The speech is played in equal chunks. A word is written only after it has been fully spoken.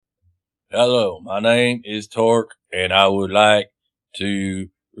Hello, my name is Torque, and I would like to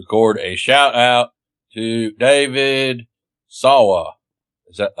record a shout out to David Sawa.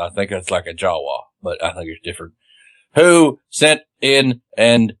 I think that's like a Jawa, but I think it's different. Who sent in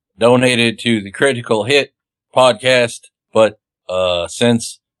and donated to the Critical Hit podcast, but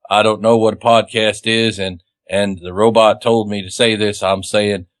since I don't know what a podcast is and the robot told me to say this, I'm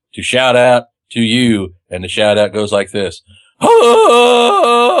saying to shout out to you, and the shout out goes like this.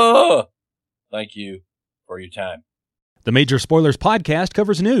 Thank you for your time. The Major Spoilers podcast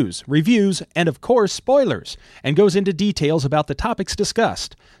covers news, reviews, and of course spoilers, and goes into details about the topics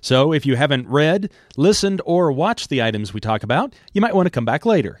discussed. So if you haven't read, listened, or watched the items we talk about, you might want to come back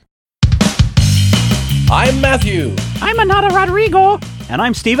later. I'm Matthew. I'm Anata Rodrigo. And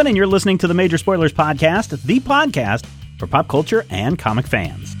I'm Steven, and you're listening to the Major Spoilers podcast, the podcast for pop culture and comic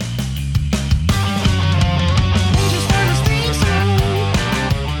fans.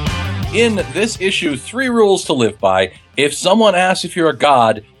 In this issue, 3 rules to live by. If someone asks if you're a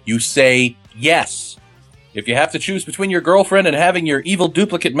god, you say yes. If you have to choose between your girlfriend and having your evil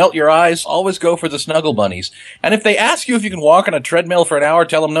duplicate melt your eyes, always go for the snuggle bunnies. And if they ask you if you can walk on a treadmill for an hour,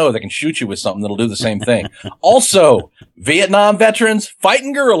 tell them no. They can shoot you with something that'll do the same thing. Also, Vietnam veterans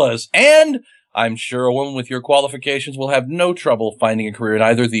fighting gorillas. And I'm sure a woman with your qualifications will have no trouble finding a career in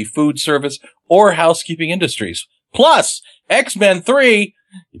either the food service or housekeeping industries. Plus, X-Men 3...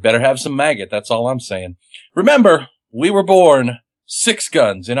 you better have some maggot, that's all I'm saying. Remember, we were born 6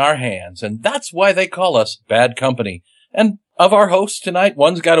 guns in our hands, and that's why they call us Bad Company. And of our hosts tonight,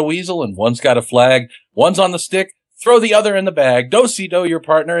 one's got a weasel and one's got a flag. One's on the stick, throw the other in the bag. Do-si-do your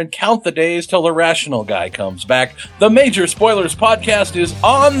partner and count the days till the rational guy comes back. The Major Spoilers podcast is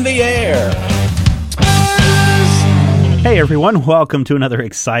on the air. Hey everyone, welcome to another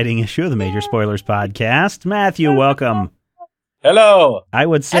exciting issue of the Major Spoilers podcast. Matthew, welcome. Hello. I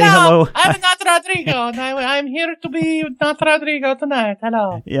would say hello. I'm not Rodrigo, and I'm here to be not Rodrigo tonight.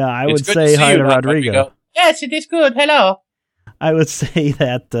 Hello. Yeah, I would say hi to Rodrigo. Yes, it is good. Hello. I would say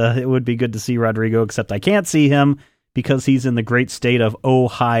that it would be good to see Rodrigo, except I can't see him because he's in the great state of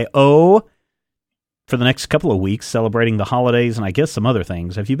Ohio for the next couple of weeks, celebrating the holidays and I guess some other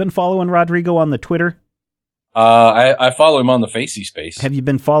things. Have you been following Rodrigo on the Twitter? I follow him on the Facey Space. Have you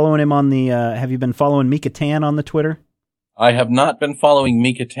been following him on the? Have you been following Mika Tan on the Twitter? I have not been following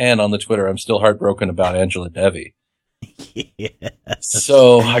Mika Tan on the Twitter. I'm still heartbroken about Angela Devi. Yes.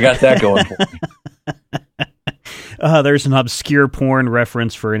 So I got that going for me. There's an obscure porn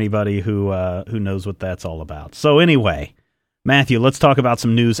reference for anybody who knows what that's all about. So anyway, Matthew, let's talk about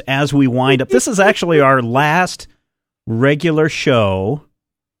some news as we wind up. This is actually our last regular show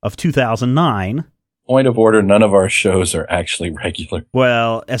of 2009. Point of order, none of our shows are actually regular.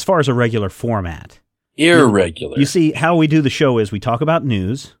 Well, as far as a regular format. Irregular. You see, how we do the show is we talk about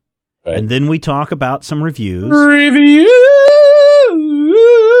news, right, and then we talk about some reviews.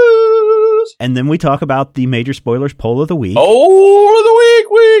 And then we talk about the Major Spoilers Poll of the Week. Poll of the week.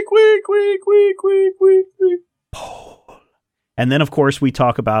 Poll. And then, of course, we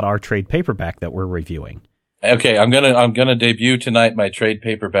talk about our trade paperback that we're reviewing. Okay, I'm gonna debut tonight my trade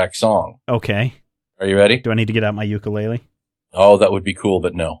paperback song. Okay. Are you ready? Do I need to get out my ukulele? Oh, that would be cool,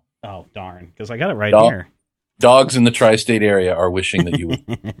 but no. Oh, darn, because I got it right here. Dogs in the tri-state area are wishing that you would.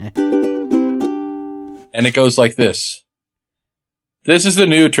 And it goes like this. This is the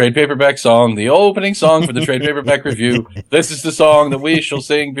new trade paperback song, the opening song for the trade paperback review. This is the song that we shall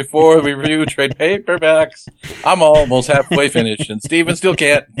sing before we review trade paperbacks. I'm almost halfway finished, and Steven still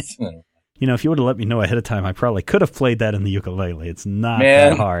can't. You know, if you would have let me know ahead of time, I probably could have played that in the ukulele. It's not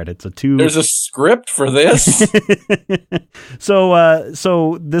that hard. It's There's a script for this?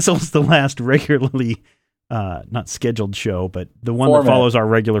 So this was the last regularly, not scheduled show, but the one that follows our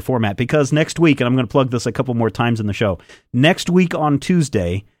regular format. Because next week, and I'm going to plug this a couple more times in the show, next week on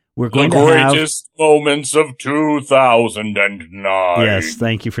Tuesday, we're going to have... The greatest moments of 2009. Yes,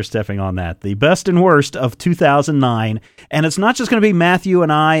 thank you for stepping on that. The best and worst of 2009. And it's not just going to be Matthew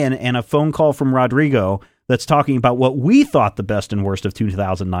and I and a phone call from Rodrigo that's talking about what we thought the best and worst of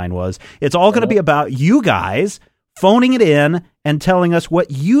 2009 was. It's all going to be about you guys phoning it in and telling us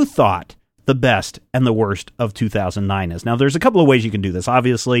what you thought the best and the worst of 2009 is. Now, there's a couple of ways you can do this.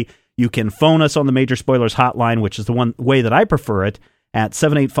 Obviously, you can phone us on the Major Spoilers hotline, which is the one way that I prefer it, at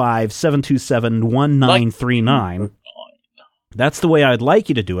 785-727-1939. That's the way I'd like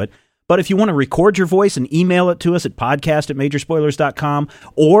you to do it. But if you want to record your voice and email it to us at podcast@majorspoilers.com,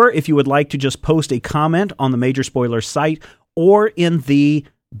 or if you would like to just post a comment on the Major Spoilers site or in the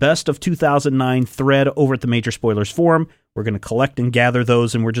Best of 2009 thread over at the Major Spoilers forum, we're going to collect and gather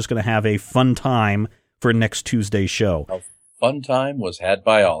those, and we're just going to have a fun time for next Tuesday's show. fun time was had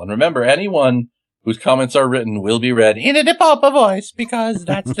by all. And remember, anyone whose comments are written will be read In a Papa voice, because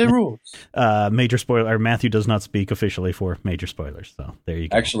that's the rules. Major spoiler. Matthew does not speak officially for major spoilers, so there you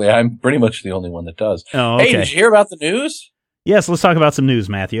go. Actually, I'm pretty much the only one that does. Oh, okay. Hey, did you hear about the news? Yes, let's talk about some news,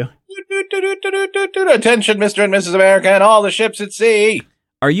 Matthew. Attention, Mr. and Mrs. America and all the ships at sea.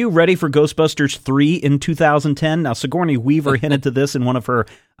 Are you ready for Ghostbusters 3 in 2010? Now, Sigourney Weaver hinted to this in one of her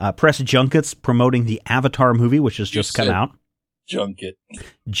press junkets promoting the Avatar movie, which has just come out. Junket.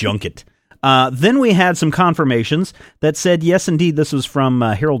 Then we had some confirmations that said, yes, indeed, this was from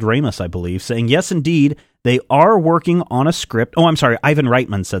Harold Ramis, I believe, saying, yes, indeed, they are working on a script. Oh, I'm sorry, Ivan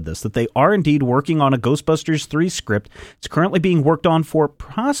Reitman said this, that they are indeed working on a Ghostbusters 3 script. It's currently being worked on for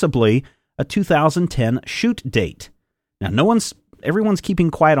possibly a 2010 shoot date. Now, everyone's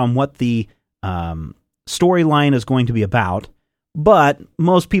keeping quiet on what the storyline is going to be about, but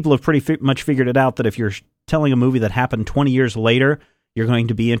most people have pretty much figured it out that if you're telling a movie that happened 20 years later, you're going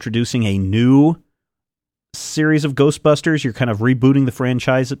to be introducing a new series of Ghostbusters. You're kind of rebooting the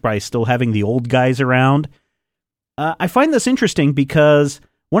franchise by still having the old guys around. I find this interesting because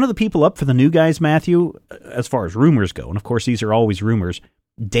one of the people up for the new guys, Matthew, as far as rumors go, and of course these are always rumors,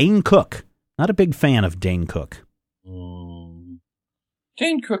 Dane Cook. Not a big fan of Dane Cook.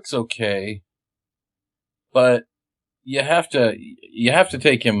 Dane Cook's okay, but you have to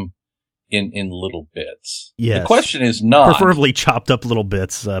take him in little bits. Yes. The question is not preferably chopped up little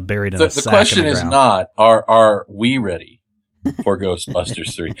bits buried in a sack. The question in the is ground. not are we ready for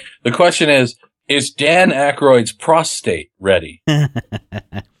Ghostbusters 3? The question is Dan Aykroyd's prostate ready?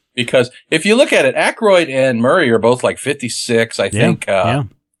 Because if you look at it, Aykroyd and Murray are both like 56, I think. Yeah.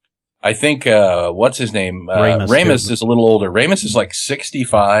 I think, what's his name? Ramis is a little older. Ramis is like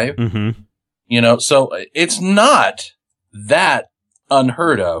 65. Mm-hmm. You know, so it's not that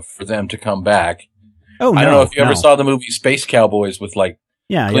unheard of for them to come back. Oh, no. I don't know if you ever saw the movie Space Cowboys with like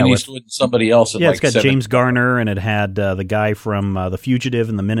Clint Eastwood and somebody else. Yeah, it's got James Garner, and it had the guy from The Fugitive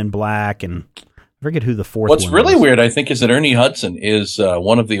and The Men in Black, and I forget who the fourth one was. What's really weird, I think, is that Ernie Hudson is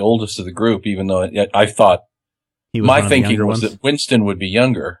one of the oldest of the group, even though I thought my thinking was that Winston would be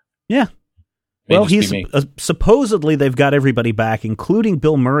younger. Yeah. Well, he's supposedly they've got everybody back, including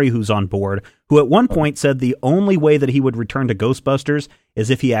Bill Murray, who's on board, who at one point said the only way that he would return to Ghostbusters is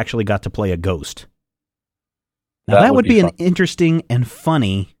if he actually got to play a ghost. Now, that would be an interesting and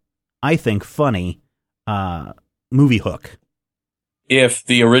funny, I think, movie hook. If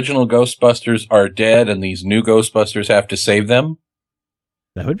the original Ghostbusters are dead and these new Ghostbusters have to save them.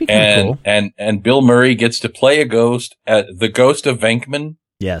 That would be kind of cool. And Bill Murray gets to play a ghost, the ghost of Venkman.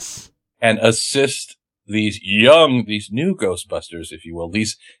 Yes. And assist these new Ghostbusters, if you will,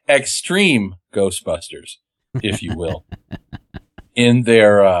 these extreme Ghostbusters, if you will, in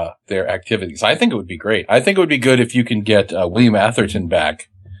their activities. I think it would be great. I think it would be good if you can get William Atherton back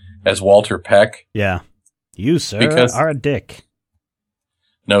as Walter Peck. Yeah. You, sir, are a dick.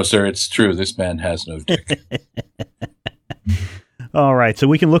 No, sir, it's true. This man has no dick. All right, so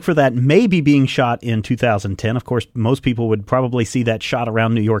we can look for that maybe being shot in 2010. Of course, most people would probably see that shot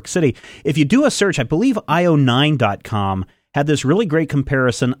around New York City. If you do a search, I believe io9.com had this really great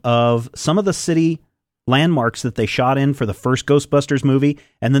comparison of some of the city landmarks that they shot in for the first Ghostbusters movie,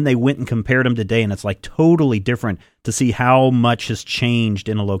 and then they went and compared them today, and it's like totally different to see how much has changed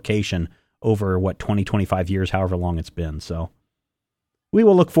in a location over, 20, 25 years, however long it's been. So we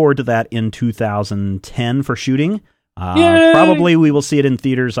will look forward to that in 2010 for shooting. Probably we will see it in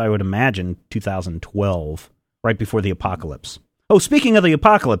theaters, I would imagine, 2012, right before the apocalypse. Oh, speaking of the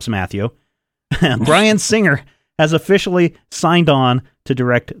apocalypse, Matthew, Bryan Singer has officially signed on to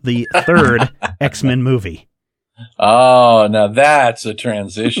direct the third X-Men movie. Oh, now that's a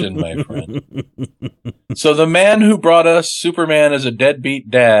transition, my friend. So the man who brought us Superman as a deadbeat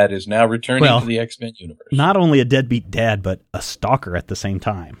dad is now returning to the X-Men universe. Not only a deadbeat dad, but a stalker at the same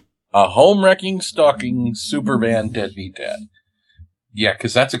time. A home-wrecking, stalking Superman deadbeat dad. Yeah,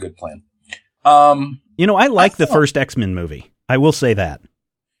 because that's a good plan. I like the first X-Men movie. I will say that.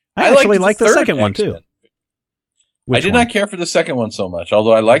 I actually like the second one, too. I did not care for the second one so much,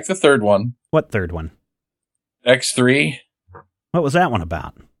 although I like the third one. What third one? X3. What was that one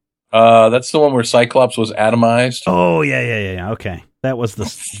about? That's the one where Cyclops was atomized. Oh, yeah. Okay. That was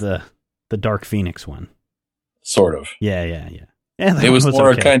the Dark Phoenix one. Sort of. Yeah. It was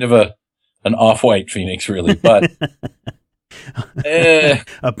more kind of an off-white Phoenix, really. But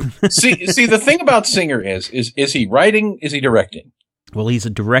see, the thing about Singer is he writing? Is he directing? Well, he's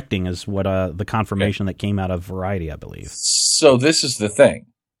directing, is what the confirmation that came out of Variety, I believe. So this is the thing: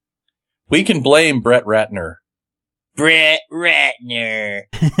 we can blame Brett Ratner for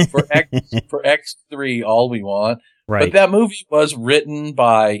X3 all we want, Right. But that movie was written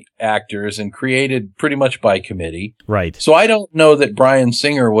by actors and created pretty much by committee. Right. So I don't know that Bryan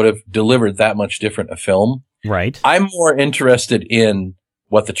Singer would have delivered that much different a film. Right. I'm more interested in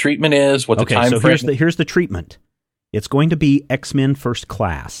what the treatment is, what the time so frame here's the treatment. It's going to be X-Men First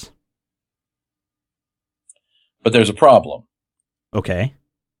Class. But there's a problem. Okay.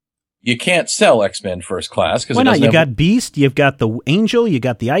 You can't sell X-Men First Class because why not? You got Beast, you've got the Angel, you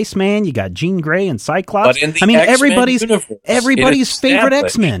got the Iceman, you got Jean Grey and Cyclops. But in the X-Men everybody's favorite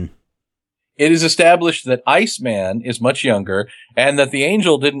X-Men. It is established that Iceman is much younger and that the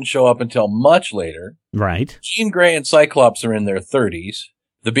Angel didn't show up until much later. Right. Jean Grey and Cyclops are in their 30s.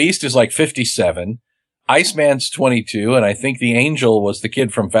 The Beast is like 57. Iceman's 22, and I think the Angel was the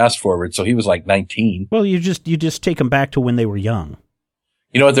kid from Fast Forward, so he was like 19. Well, you just take them back to when they were young.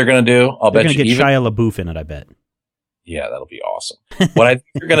 You know what they're going to do? They're going to get Shia LaBeouf in it, I bet. Yeah, that'll be awesome. What I think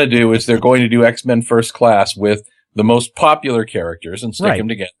they're going to do is they're going to do X-Men First Class with the most popular characters and stick them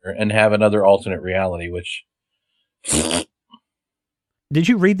together and have another alternate reality, which... Did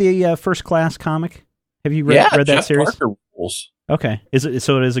you read the First Class comic? Have you read that Jeff series? Parker rules. Okay. It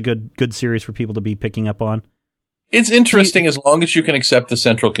is a good series for people to be picking up on? It's interesting as long as you can accept the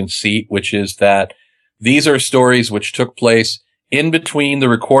central conceit, which is that these are stories which took place in between the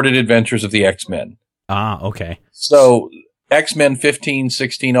recorded adventures of the X-Men. Ah, okay. So X-Men 15,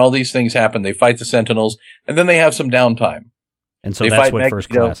 16, all these things happen. They fight the Sentinels, and then they have some downtime. And so that's what First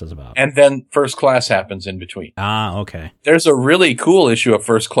Class is about. And then First Class happens in between. Ah, okay. There's a really cool issue of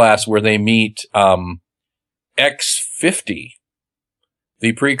First Class where they meet X-50,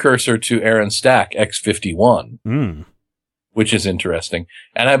 the precursor to Aaron Stack, X-51, which is interesting.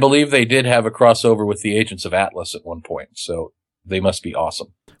 And I believe they did have a crossover with the Agents of Atlas at one point, so they must be awesome.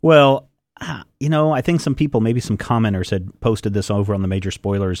 Well, I think some people, maybe some commenters had posted this over on the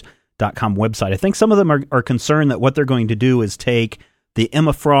majorspoilers.com website. I think some of them are concerned that what they're going to do is take the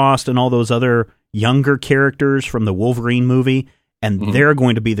Emma Frost and all those other younger characters from the Wolverine movie, and they're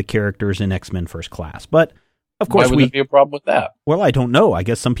going to be the characters in X-Men First Class. But, of course, why would there be a problem with that? Well, I don't know. I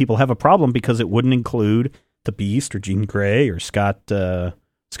guess some people have a problem because it wouldn't include the Beast or Jean Grey or Scott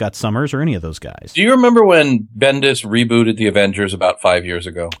Summers or any of those guys. Do you remember when Bendis rebooted the Avengers about 5 years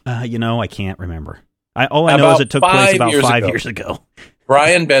ago? I can't remember. All I know is it took place about 5 years ago.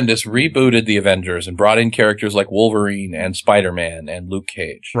 Brian Bendis rebooted the Avengers and brought in characters like Wolverine and Spider-Man and Luke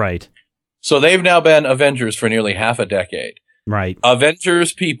Cage. Right. So they've now been Avengers for nearly half a decade. Right.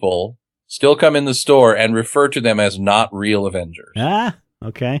 Avengers people still come in the store and refer to them as not real Avengers. Ah,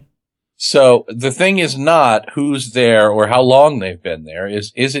 okay. So the thing is not who's there or how long they've been there,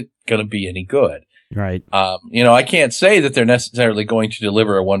 is it going to be any good? Right. I can't say that they're necessarily going to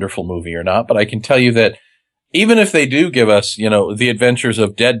deliver a wonderful movie or not, but I can tell you that even if they do give us, the adventures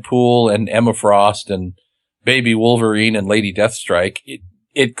of Deadpool and Emma Frost and Baby Wolverine and Lady Deathstrike,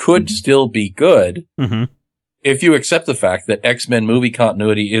 it could still be good if you accept the fact that X-Men movie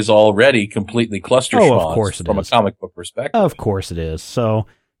continuity is already completely cluster from a comic book perspective. Of course it is. So...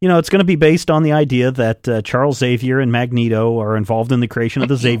 it's going to be based on the idea that Charles Xavier and Magneto are involved in the creation of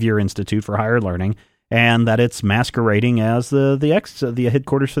the Xavier Institute for Higher Learning, and that it's masquerading as the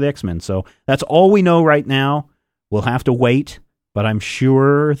headquarters for the X-Men. So that's all we know right now. We'll have to wait, but I'm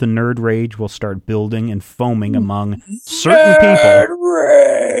sure the nerd rage will start building and foaming among certain people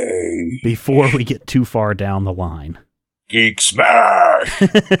before we get too far down the line. Geek smash!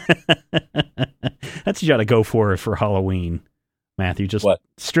 That's what you got to go for Halloween. Matthew, just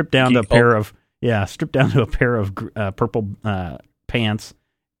strip down Geek to a pair of purple pants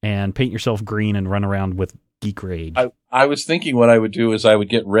and paint yourself green and run around with geek rage. I was thinking what I would do is I would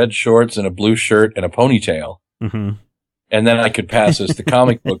get red shorts and a blue shirt and a ponytail, and then I could pass as the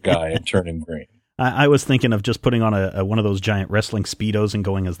comic book guy and turn him green. I was thinking of just putting on a one of those giant wrestling Speedos and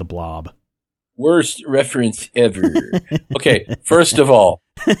going as the Blob. Worst reference ever. Okay, first of all,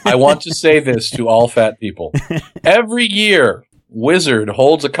 I want to say this to all fat people. Every year, Wizard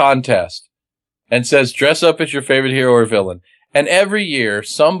holds a contest and says, dress up as your favorite hero or villain. And every year,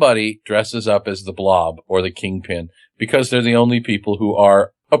 somebody dresses up as the Blob or the Kingpin because they're the only people who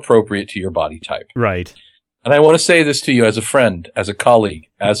are appropriate to your body type. Right. And I want to say this to you as a friend, as a colleague,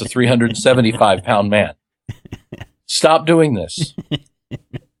 as a 375-pound man. Stop doing this.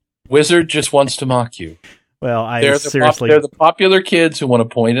 Wizard just wants to mock you. Well, they're the popular kids who want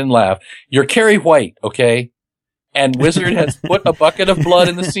to point and laugh. You're Carrie White, okay? And Wizard has put a bucket of blood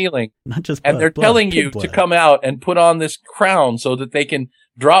in the ceiling. Not just blood, and they're telling you to come out and put on this crown so that they can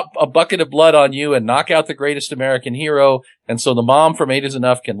drop a bucket of blood on you and knock out the greatest American hero. And so the mom from 8 is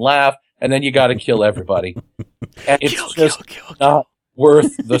Enough can laugh, and then you got to kill everybody. And it's not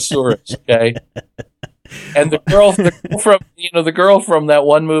worth the source, okay? And the girl from that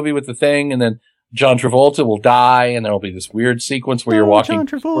one movie with the thing, and then John Travolta will die, and there'll be this weird sequence where you're walking. John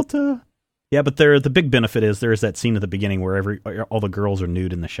Travolta. Yeah, but the big benefit is there is that scene at the beginning where all the girls are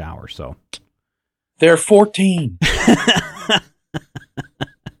nude in the shower. So they're 14.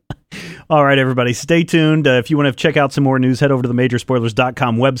 All right, everybody, stay tuned. If you want to check out some more news, head over to the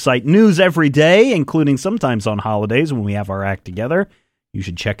Majorspoilers.com website. News every day, including sometimes on holidays when we have our act together. You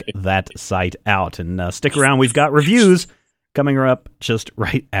should check that site out. And stick around. We've got reviews coming up just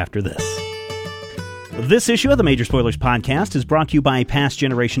right after this. This issue of the Major Spoilers podcast is brought to you by Past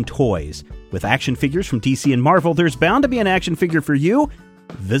Generation Toys. With action figures from DC and Marvel, there's bound to be an action figure for you.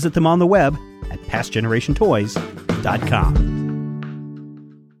 Visit them on the web at pastgenerationtoys.com.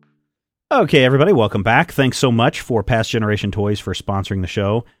 Okay, everybody, welcome back. Thanks so much for Past Generation Toys for sponsoring the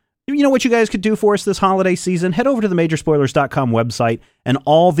show. You know what you guys could do for us this holiday season? Head over to the Majorspoilers.com website and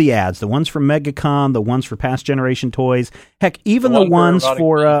all the ads, the ones for MegaCon, the ones for Past Generation Toys, heck, even the ones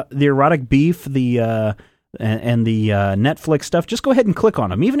for the Erotic Beef, and the Netflix stuff. Just go ahead and click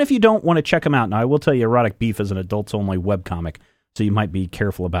on them, even if you don't want to check them out. Now, I will tell you, Erotic Beef is an adults-only webcomic, so you might be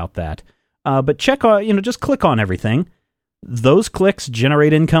careful about that. But check on, just click on everything. Those clicks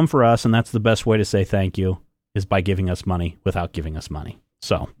generate income for us, and that's the best way to say thank you, is by giving us money without giving us money.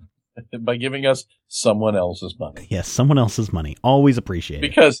 So, by giving us someone else's money. Yes, someone else's money. Always appreciate it.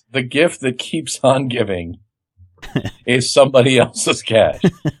 Because the gift that keeps on giving is somebody else's cash.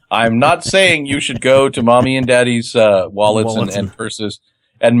 I'm not saying you should go to mommy and daddy's wallets and purses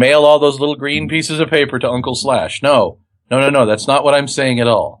and mail all those little green pieces of paper to Uncle Slash. No. That's not what I'm saying at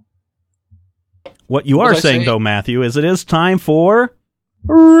all. What you are saying, though, Matthew, is it is time for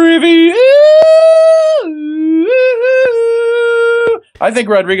review. I think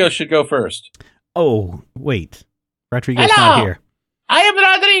Rodrigo should go first. Oh, wait. Rodrigo's not here. I am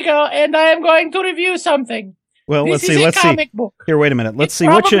Rodrigo, and I am going to review something. Well, This is a comic book. Here, wait a minute. Let's see.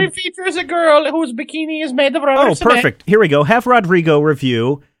 It probably features a girl whose bikini is made of rubber cement. Perfect. Here we go. Have Rodrigo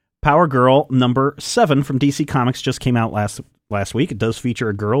review Power Girl number 7 from DC Comics. Just came out last week. It does feature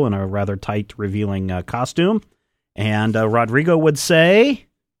a girl in a rather tight, revealing costume. And Rodrigo would say,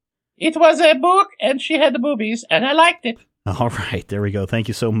 it was a book, and she had the boobies, and I liked it. All right, there we go. Thank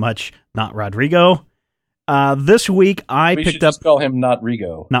you so much, Not Rodrigo. This week, I picked up... just call him Not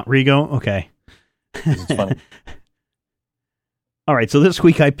Rigo. Not Rigo? Okay. It's funny. All right, so this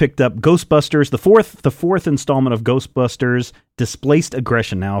week I picked up Ghostbusters, the fourth installment of Ghostbusters, Displaced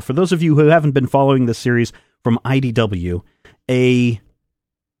Aggression. Now, for those of you who haven't been following this series from IDW, a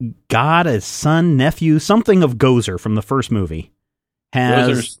son, nephew, something of Gozer from the first movie has...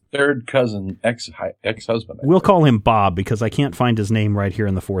 Gozer's third cousin, ex-husband. We'll call him Bob because I can't find his name right here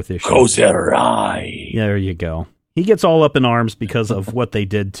in the 4th issue. Gozerai. There you go. He gets all up in arms because of what they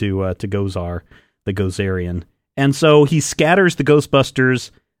did to Gozar, the Gozerian. And so he scatters the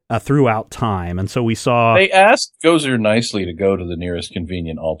Ghostbusters throughout time. And so we saw... They asked Gozer nicely to go to the nearest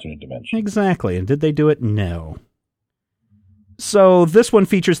convenient alternate dimension. Exactly. And did they do it? No. So this one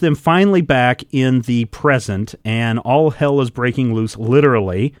features them finally back in the present, and all hell is breaking loose,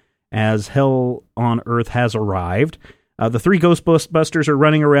 literally, as hell on Earth has arrived. The 3 Ghostbusters are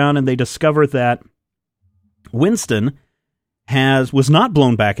running around, and they discover that Winston was not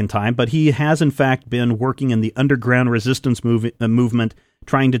blown back in time, but he has in fact been working in the underground resistance movement,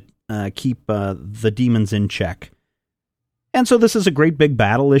 trying to keep the demons in check. And so this is a great big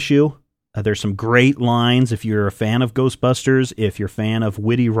battle issue. There's some great lines if you're a fan of Ghostbusters, if you're a fan of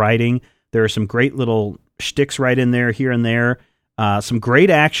witty writing. There are some great little shticks right in there, here and there. Some great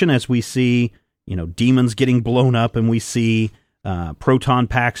action as we see, demons getting blown up, and we see proton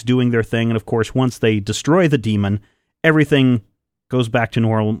packs doing their thing. And of course, once they destroy the demon, everything goes back to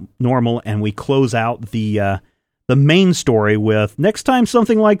normal, and we close out the main story with, next time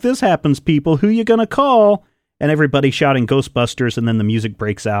something like this happens, people, who you gonna call? And everybody shouting Ghostbusters, and then the music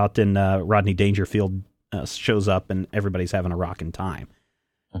breaks out, and Rodney Dangerfield shows up, and everybody's having a rockin' time.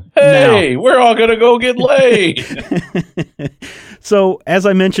 Hey, we're all gonna go get laid! So, as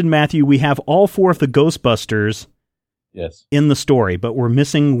I mentioned, Matthew, we have all 4 of the Ghostbusters in the story, but we're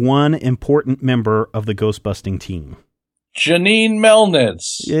missing one important member of the Ghostbusting team. Janine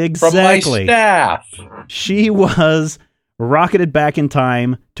Melnitz. Exactly. From my staff. She was rocketed back in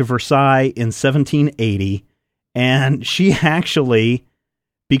time to Versailles in 1780, and she actually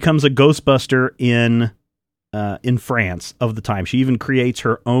becomes a Ghostbuster in France of the time. She even creates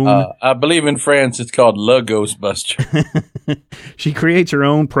her own... I believe in France it's called Le Ghostbuster. She creates her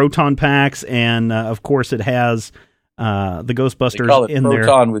own proton packs, and of course it has the Ghostbusters they call it in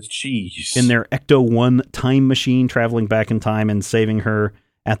proton with cheese. In their Ecto-1 time machine, traveling back in time and saving her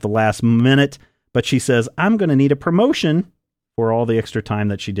at the last minute. but she says, I'm going to need a promotion for all the extra time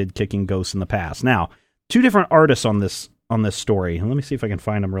that she did kicking ghosts in the past. Now, two different artists on this story. Let me see if I can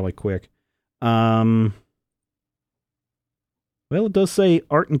find them really quick. Well, it does say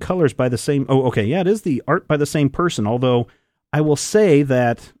art and colors by the same... Oh, okay. Yeah, it is the art by the same person, although I will say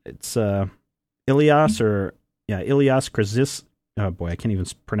that it's Ilias Krazis. Oh, boy, I can't even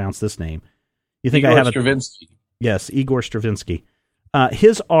pronounce this name. You think Igor I have Stravinsky. Yes, Igor Stravinsky.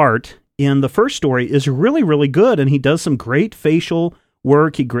 His art in the first story is really, really good, and he does some great facial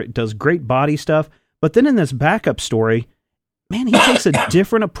work. He does great body stuff. But then in this backup story, man, he takes a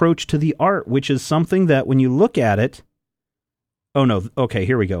different approach to the art, which is something that when you look at it... Oh, no. Okay,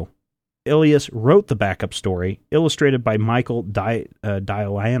 here we go. Ilias wrote the backup story, illustrated by Michael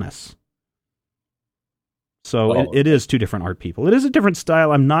Diolanis. So it is two different art people. It is a different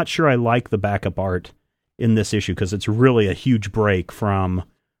style. I'm not sure I like the backup art in this issue because it's really a huge break from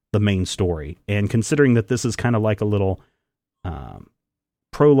the main story. And considering that this is kind of like a little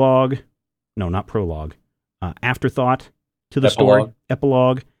prologue, no, not prologue, afterthought to the story,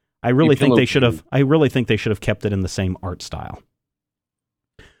 epilogue. I really think they should have kept it in the same art style.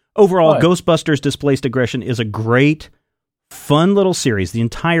 Overall, Ghostbusters Displaced Aggression is a great, fun little series. The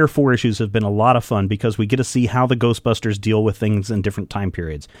entire 4 issues have been a lot of fun because we get to see how the Ghostbusters deal with things in different time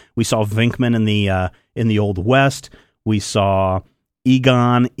periods. We saw Venkman in the Old West. We saw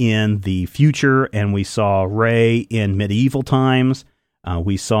Egon in the future, and we saw Ray in medieval times.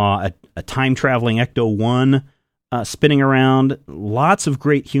 We saw a time-traveling Ecto-1 spinning around. Lots of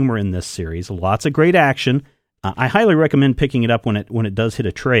great humor in this series. Lots of great action. I highly recommend picking it up when it does hit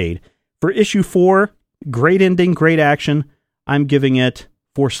a trade. For issue 4, great ending, great action. I'm giving it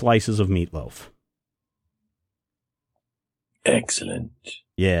 4 slices of meatloaf. Excellent.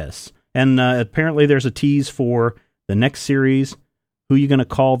 Yes. And apparently there's a tease for the next series. Who are you going to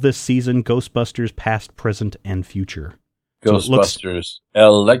call this season? Ghostbusters Past, Present, and Future. Ghostbusters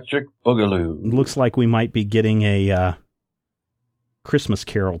Electric Boogaloo. Looks like we might be getting a Christmas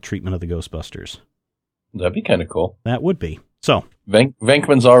Carol treatment of the Ghostbusters. That'd be kind of cool. That would be. So,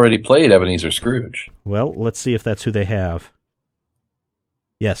 Venkman's already played Ebenezer Scrooge. Well, let's see if that's who they have.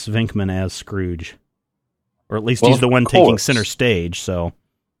 Yes, Venkman as Scrooge. Or at least he's the one taking center stage, so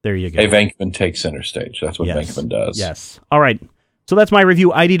there you go. Hey, Venkman takes center stage. That's what Venkman does. Yes. All right. So that's my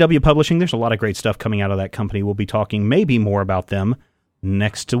review. IDW Publishing. There's a lot of great stuff coming out of that company. We'll be talking maybe more about them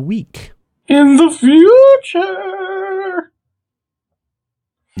next week. In the future.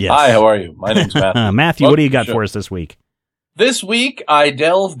 Yes. Hi, how are you? My name's Matthew. Matthew, what do you got for us this week? This week, I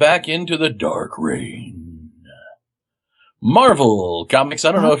delve back into the Dark Reign. Marvel Comics.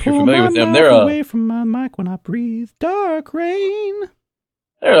 I don't know if you're familiar with them. They're away from my mic when I breathe. Dark Reign.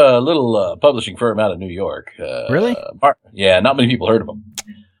 They're a little publishing firm out of New York. Really? Yeah, not many people heard of them.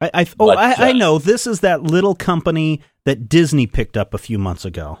 I know. This is that little company that Disney picked up a few months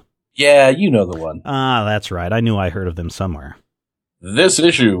ago. Yeah, you know the one. Ah, that's right. I knew I heard of them somewhere. This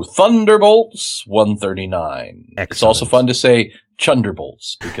issue, Thunderbolts 139. Excellent. It's also fun to say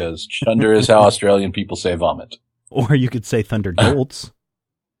Chunderbolts, because chunder is how Australian people say vomit. Or you could say Thunderdolts.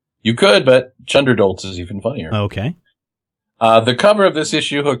 You could, but Chunderdolts is even funnier. Okay. The cover of this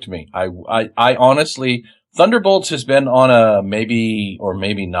issue hooked me. I honestly, Thunderbolts has been on a maybe or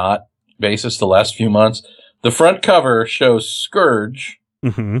maybe not basis the last few months. The front cover shows Scourge,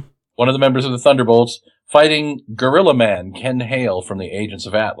 one of the members of the Thunderbolts, fighting Gorilla Man, Ken Hale from the Agents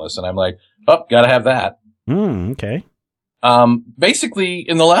of Atlas. And I'm like, oh, gotta have that. Okay. Basically,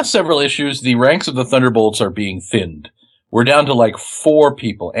 in the last several issues, the ranks of the Thunderbolts are being thinned. We're down to like 4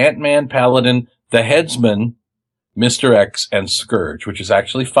 people. Ant-Man, Paladin, the Headsman, Mr. X, and Scourge, which is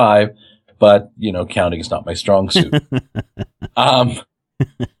actually 5, but, counting is not my strong suit.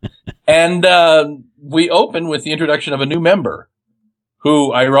 We open with the introduction of a new member,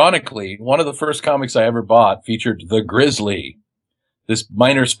 who, ironically, one of the first comics I ever bought featured the Grizzly, this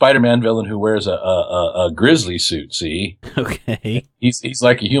minor Spider-Man villain who wears a grizzly suit, see? Okay. He's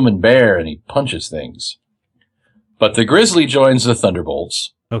like a human bear, and he punches things. But the Grizzly joins the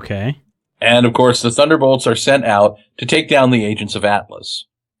Thunderbolts. Okay. And, of course, the Thunderbolts are sent out to take down the Agents of Atlas.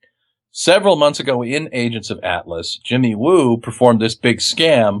 Several months ago in Agents of Atlas, Jimmy Woo performed this big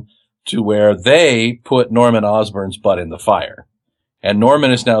scam to where they put Norman Osborn's butt in the fire. And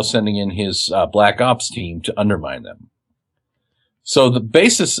Norman is now sending in his Black Ops team to undermine them. So the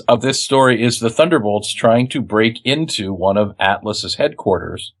basis of this story is the Thunderbolts trying to break into one of Atlas's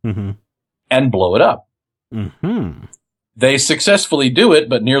headquarters and blow it up. They successfully do it,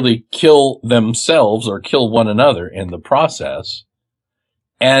 but nearly kill themselves or kill one another in the process.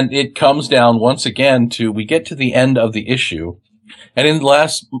 And it comes down once again to, we get to the end of the issue, And in the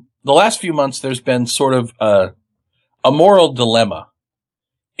last few months, there's been sort of a moral dilemma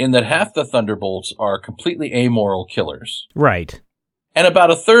in that half the Thunderbolts are completely amoral killers. Right. And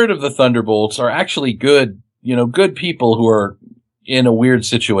about a third of the Thunderbolts are actually good people who are in a weird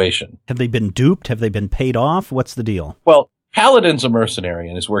situation. Have they been duped? Have they been paid off? What's the deal? Well, Paladin's a mercenary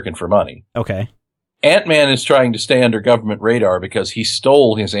and is working for money. Okay. Ant-Man is trying to stay under government radar because he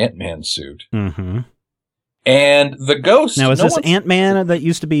stole his Ant-Man suit. Mm-hmm. And the Ghost... Now, is this Ant-Man that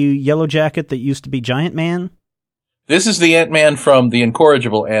used to be Yellow Jacket that used to be Giant Man? This is the Ant-Man from The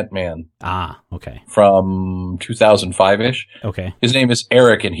Incorrigible Ant-Man. Ah, okay. From 2005-ish. Okay. His name is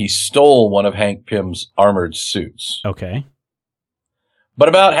Eric, and he stole one of Hank Pym's armored suits. Okay. But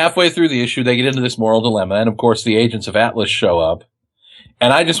about halfway through the issue, they get into this moral dilemma, and of course the agents of Atlas show up.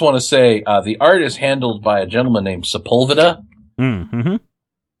 And I just want to say, the art is handled by a gentleman named Sepulveda. Mm-hmm.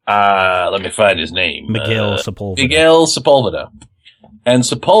 Let me find his name. Miguel Sepulveda. Miguel Sepulveda. And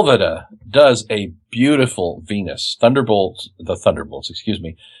Sepulveda does a beautiful Venus. The Thunderbolts,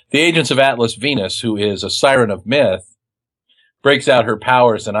 The agents of Atlas Venus, who is a siren of myth, breaks out her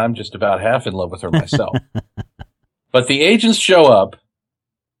powers, and I'm just about half in love with her myself. But the agents show up,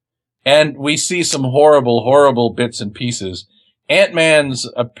 and we see some horrible, horrible bits and pieces. Ant-Man's,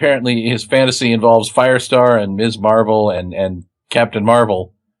 apparently, his fantasy involves Firestar and Ms. Marvel and Captain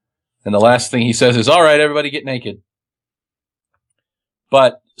Marvel. And the last thing he says is, all right, everybody get naked.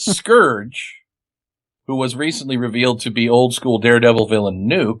 But Scourge, who was recently revealed to be old school Daredevil villain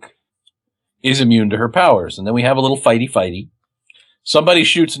Nuke, is immune to her powers. And then we have a little fighty. Somebody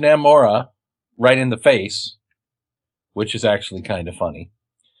shoots Namora right in the face, which is actually kind of funny.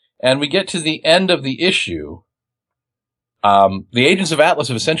 And we get to the end of the issue. The agents of Atlas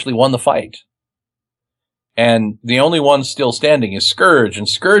have essentially won the fight. And the only one still standing is Scourge. And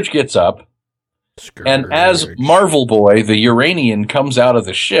Scourge gets up. And as Marvel Boy, the Uranian, comes out of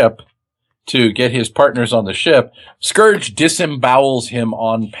the ship to get his partners on the ship, Scourge disembowels him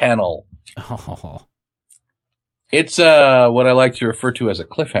on panel. Oh. It's what I like to refer to as a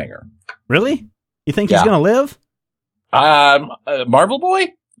cliffhanger. Really? You think he's going to live? Marvel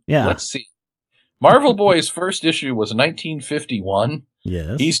Boy? Yeah. Let's see. Marvel Boy's first issue was 1951.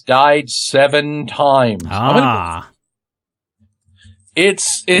 Yes. He's died 7 times.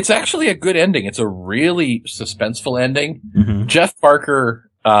 It's actually a good ending. It's a really suspenseful ending. Mm-hmm. Jeff Parker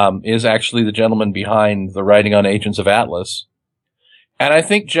is actually the gentleman behind the writing on Agents of Atlas. And I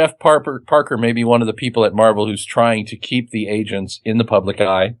think Jeff Parker may be one of the people at Marvel who's trying to keep the agents in the public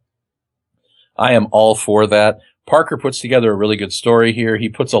eye. I am all for that. Parker puts together a really good story here. He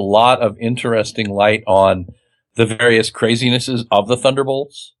puts a lot of interesting light on the various crazinesses of the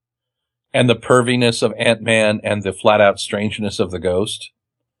Thunderbolts and the perviness of Ant-Man and the flat-out strangeness of the Ghost.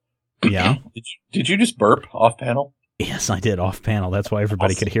 Yeah. Did you just burp off-panel? Yes, I did off-panel. That's why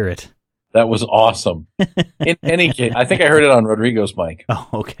everybody could hear it. That was awesome. In any case, I think I heard it on Rodrigo's mic. Oh,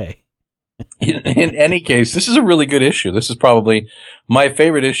 okay. In any case, this is a really good issue. This is probably my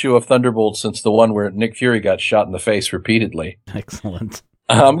favorite issue of Thunderbolts since the one where Nick Fury got shot in the face repeatedly. Excellent.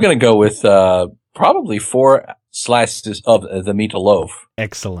 I'm going to go with probably 4 slices of the meat loaf.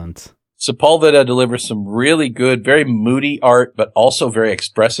 Excellent. Sepulveda delivers some really good, very moody art, but also very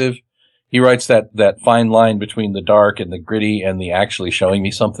expressive. He writes that fine line between the dark and the gritty and the actually showing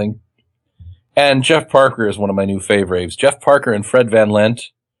me something. And Jeff Parker is one of my new favorites. Jeff Parker and Fred Van Lent,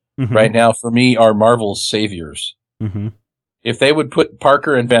 right now, for me, are Marvel's saviors. Mm-hmm. If they would put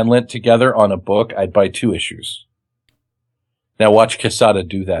Parker and Van Lent together on a book, I'd buy 2 issues. Now watch Quesada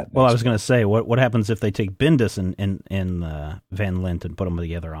do that. Well, I was going to say, what happens if they take Bendis and Van Lent and put them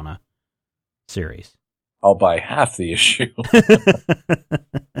together on a series? I'll buy half the issue.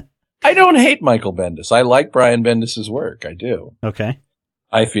 I don't hate Michael Bendis. I like Brian Bendis' work. I do. Okay.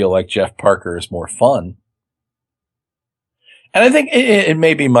 I feel like Jeff Parker is more fun. And I think it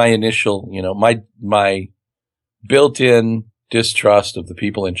may be my initial, my built-in distrust of the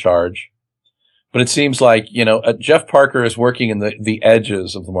people in charge. But it seems like, Jeff Parker is working in the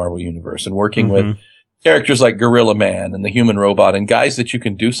edges of the Marvel Universe and working with characters like Gorilla Man and the Human Robot and guys that you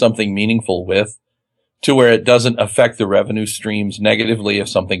can do something meaningful with to where it doesn't affect the revenue streams negatively if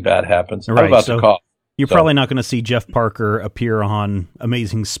something bad happens. Right, I'm about to cough. You're probably not going to see Jeff Parker appear on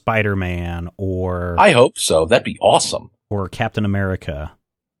Amazing Spider-Man or... I hope so. That'd be awesome. Or Captain America.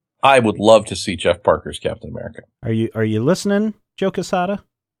 I would love to see Jeff Parker's Captain America. Are you listening, Joe Quesada?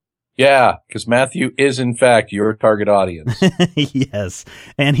 Yeah, because Matthew is, in fact, your target audience. Yes,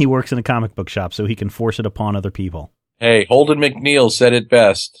 and he works in a comic book shop, so he can force it upon other people. Hey, Holden McNeil said it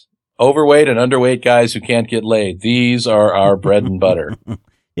best. Overweight and underweight guys who can't get laid. These are our bread and butter.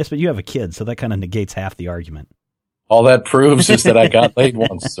 Yes, but you have a kid, so that kind of negates half the argument. All that proves is that I got laid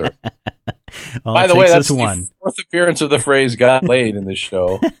once, sir. By the way, that's the one. fourth appearance of the phrase "got laid" in this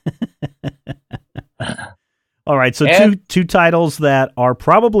show. All right, so two titles that are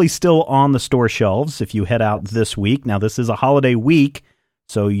probably still on the store shelves if you head out this week. Now, this is a holiday week,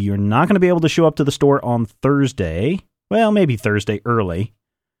 so you're not going to be able to show up to the store on Thursday. Well, maybe Thursday early.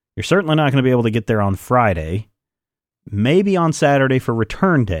 You're certainly not going to be able to get there on Friday. Maybe on Saturday for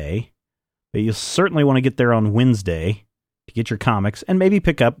return day. But you'll certainly want to get there on Wednesday to get your comics and maybe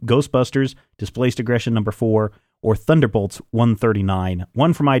pick up Ghostbusters, Displaced Aggression number 4, or Thunderbolts 139.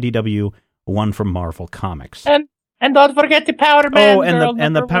 One from IDW, one from Marvel Comics. And don't forget the Power Man. Oh,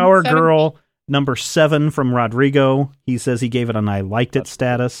 and the Power Girl number 7 from Rodrigo. He says he gave it an I liked it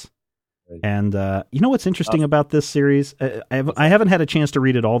status. And you know what's interesting about this series? I haven't had a chance to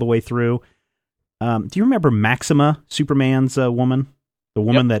read it all the way through. Do you remember Maxima, Superman's woman? The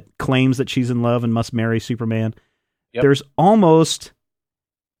woman that claims that she's in love and must marry Superman. Yep. There's almost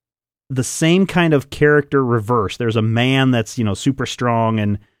the same kind of character reverse. There's a man that's, super strong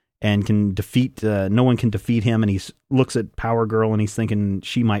and can defeat, no one can defeat him. And he looks at Power Girl and he's thinking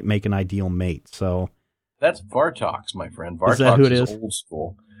she might make an ideal mate. So that's Vartox, my friend. Vartox is that who it is? Old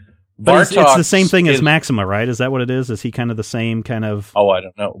school. But it's the same thing as Maxima, right? Is that what it is? Is he kind of the same kind of... Oh, I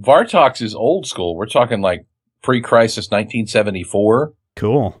don't know. Vartox is old school. We're talking like pre-crisis 1974.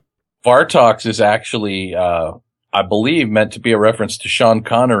 Cool. Vartox is actually, I believe, meant to be a reference to Sean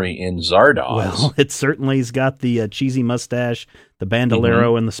Connery in Zardoz. Well, it certainly's got the cheesy mustache, the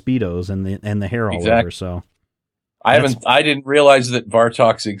bandolero, and the Speedos, and the hair all over. So I didn't realize that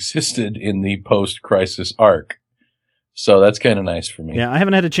Vartox existed in the post-crisis arc. So that's kind of nice for me. Yeah, I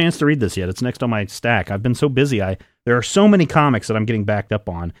haven't had a chance to read this yet. It's next on my stack. I've been so busy. There are so many comics that I'm getting backed up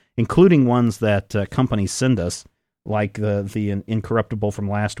on, including ones that companies send us, like the Incorruptible from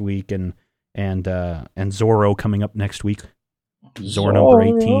last week and Zorro coming up next week. Zorro number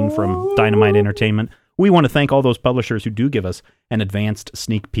 18 from Dynamite Entertainment. We want to thank all those publishers who do give us an advanced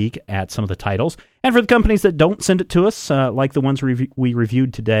sneak peek at some of the titles. And for the companies that don't send it to us, like the ones we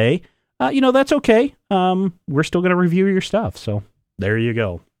reviewed today, that's okay. We're still going to review your stuff. So there you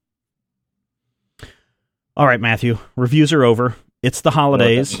go. All right, Matthew. Reviews are over. It's the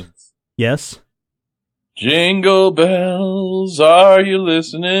holidays. Yes? Jingle bells, are you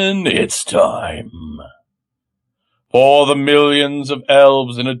listening? It's time for the millions of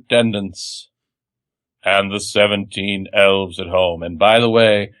elves in attendance and the 17 elves at home. And by the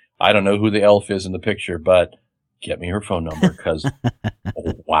way, I don't know who the elf is in the picture, but get me her phone number because,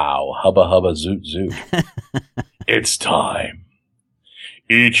 oh, wow, hubba hubba zoot zoot. It's time.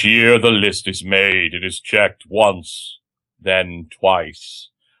 Each year the list is made. It is checked once, then twice.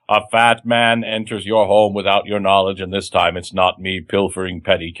 A fat man enters your home without your knowledge, and this time it's not me pilfering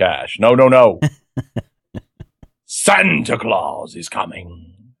petty cash. No, no, no. Santa Claus is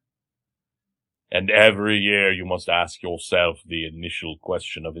coming. And every year you must ask yourself the initial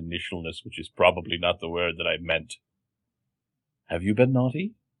question of initialness, which is probably not the word that I meant. Have you been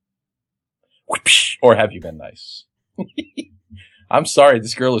naughty? Or have you been nice? I'm sorry,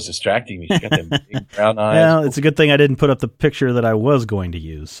 this girl is distracting me. She's got them big brown eyes. Well, it's a good thing I didn't put up the picture that I was going to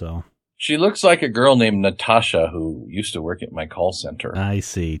use, so. She looks like a girl named Natasha who used to work at my call center. I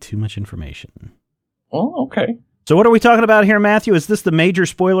see. Too much information. Oh, okay. So what are we talking about here, Matthew? Is this the Major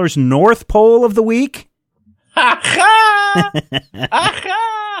Spoilers North Pole of the week? Ha-ha!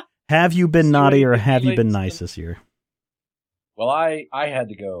 Ha-ha! Have you been naughty or have you been nice this year? Well, I had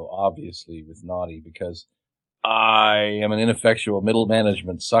to go, obviously, with naughty because I am an ineffectual middle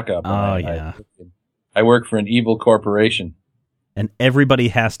management suck-up. Oh, yeah. I work for an evil corporation. And everybody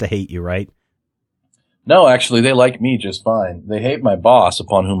has to hate you, right? No, actually, they like me just fine. They hate my boss,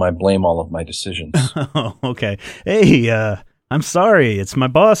 upon whom I blame all of my decisions. Oh, okay. Hey, I'm sorry. It's my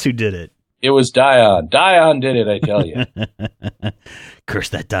boss who did it. It was Dion. Dion did it, I tell you. Curse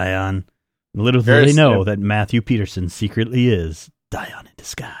that Dion. Little do they know that Matthew Peterson secretly is Dion in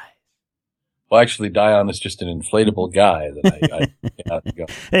disguise. Well, actually, Dion is just an inflatable guy that I go.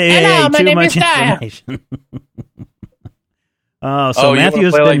 Hello, my too name much is Dion. information. So you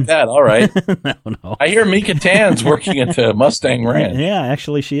Matthew's play been like that. All right. No. I hear Mika Tan's working at the Mustang Ranch. Yeah,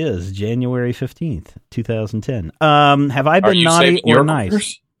 actually she is. January 15th, 2010. Have I been naughty or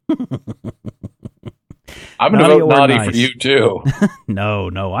nice? I'm going to vote naughty for you, too. No,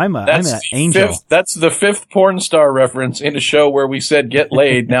 I'm an angel. That's the fifth porn star reference in a show where we said get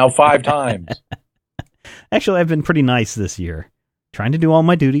laid now 5 times. Actually, I've been pretty nice this year. Trying to do all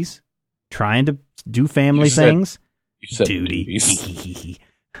my duties. Trying to do family things. You said duties.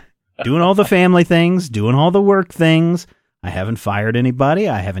 Doing all the family things. Doing all the work things. I haven't fired anybody.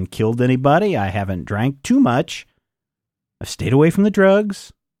 I haven't killed anybody. I haven't drank too much. I've stayed away from the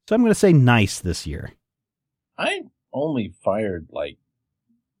drugs, so I'm going to say nice this year. I only fired like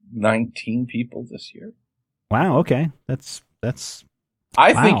 19 people this year. Wow, okay. That's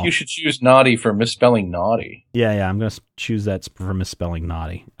I wow. think you should choose naughty for misspelling naughty. Yeah, I'm going to choose that for misspelling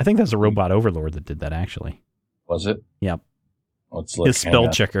naughty. I think that's a robot overlord that did that, actually. Was it? Yep. Let's look. His spell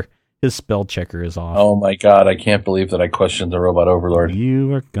checker is off. Oh my god, I can't believe that I questioned the robot overlord.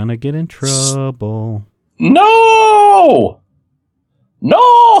 You are going to get in trouble. No! They're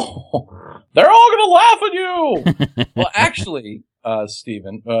all going to laugh at you! Well, actually,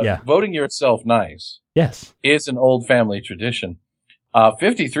 Stephen, voting yourself nice is an old family tradition.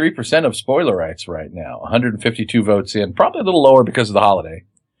 53% of spoilerites right now, 152 votes in, probably a little lower because of the holiday.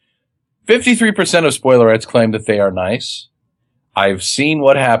 53% of spoilerites claim that they are nice. I've seen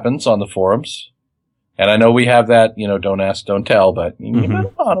what happens on the forums, and I know we have that, don't ask, don't tell, but you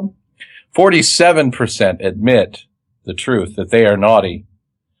know about them. 47% admit the truth that they are naughty.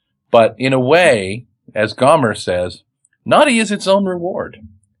 But in a way, as Gomer says, naughty is its own reward.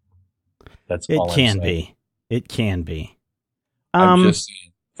 That's all I'm saying. It can be. I'm just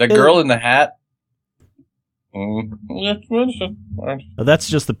saying. The girl in the hat. That's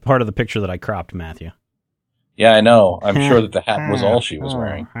just the part of the picture that I cropped, Matthew. Yeah, I know. I'm sure that the hat was all she was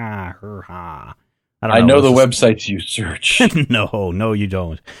wearing. I know the websites you search. No, you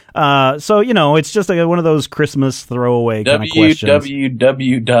don't. So, it's just like one of those Christmas throwaway kind of questions.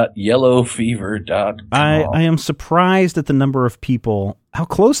 www.yellowfever.com. I am surprised at the number of people, how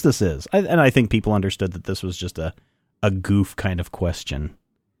close this is. And I think people understood that this was just a goof kind of question.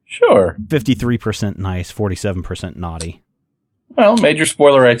 Sure. 53% nice, 47% naughty. Well, major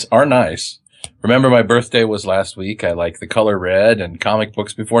spoilerites are nice. Remember my birthday was last week. I like the color red and comic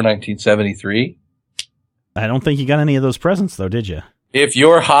books before 1973. I don't think you got any of those presents, though, did you? If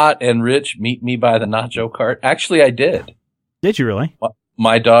you're hot and rich, meet me by the nacho cart. Actually, I did. Did you really?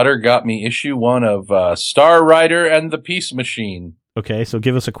 My daughter got me issue 1 of Star Rider and the Peace Machine. Okay, so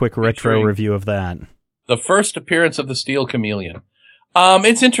give us a quick retro review of that. The first appearance of the Steel Chameleon.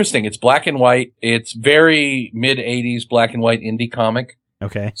 It's interesting. It's black and white. It's very mid-'80s black and white indie comic.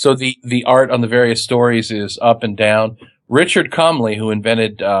 Okay. So the art on the various stories is up and down. Richard Comley, who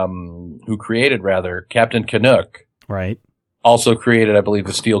created Captain Canuck. Right. Also created, I believe,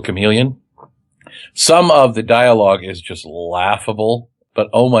 the Steel Chameleon. Some of the dialogue is just laughable, but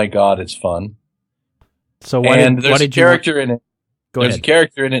oh my god, it's fun. So there's a character in it. There's a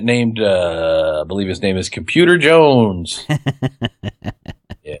character in it named, I believe his name is Computer Jones.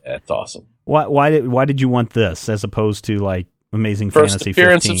 Yeah, that's awesome. Why did you want this as opposed to like Amazing First Fantasy 15?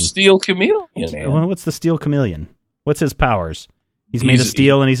 First appearance of Steel Chameleon. Well, what's the Steel Chameleon? What's his powers? He's made of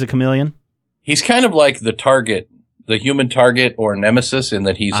steel and he's a chameleon? He's kind of like the Target, the human Target or Nemesis in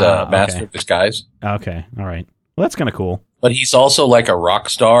that he's a master of disguise. Okay, all right. Well, that's kind of cool. But he's also like a rock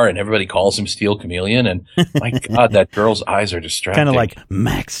star, and everybody calls him Steel Chameleon. And my God, that girl's eyes are distracting. Kind of like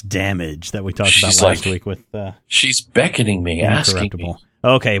Max Damage that we talked about last week with. She's beckoning me, asking me.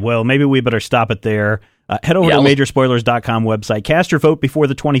 Okay, well, maybe we better stop it there. Head over to the Majorspoilers.com website. Cast your vote before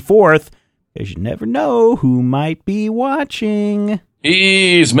the 24th, because you never know who might be watching.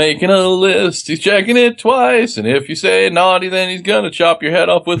 He's making a list. He's checking it twice. And if you say naughty, then he's going to chop your head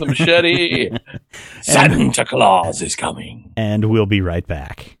off with a machete. Santa Claus is coming. And we'll be right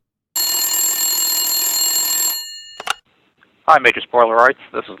back. Hi, Major Spoilerites.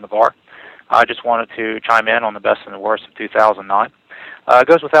 This is Navarre. I just wanted to chime in on the best and the worst of 2009. It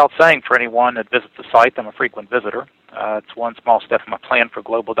goes without saying for anyone that visits the site, I'm a frequent visitor. It's one small step in my plan for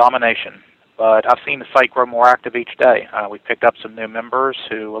global domination. But I've seen the site grow more active each day. We've picked up some new members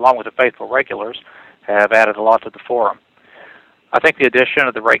who, along with the faithful regulars, have added a lot to the forum. I think the addition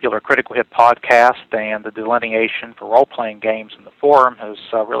of the regular Critical Hit podcast and the delineation for role-playing games in the forum has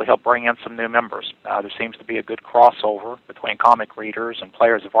really helped bring in some new members. There seems to be a good crossover between comic readers and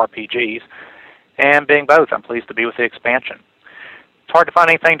players of RPGs, and being both, I'm pleased to be with the expansion. It's hard to find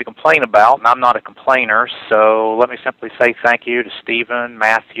anything to complain about, and I'm not a complainer, so let me simply say thank you to Stephen,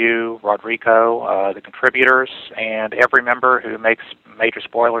 Matthew, Rodrigo, the contributors, and every member who makes Major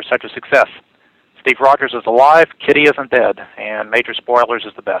Spoilers such a success. Steve Rogers is alive, Kitty isn't dead, and Major Spoilers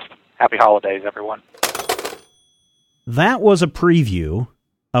is the best. Happy holidays, everyone. That was a preview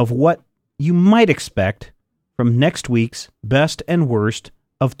of what you might expect from next week's Best and Worst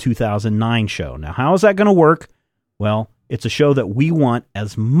of 2009 show. Now, how is that going to work? Well, it's a show that we want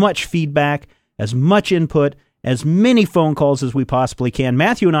as much feedback, as much input, as many phone calls as we possibly can.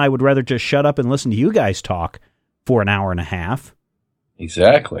 Matthew and I would rather just shut up and listen to you guys talk for an hour and a half.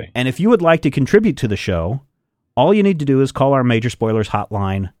 Exactly. And if you would like to contribute to the show, all you need to do is call our Major Spoilers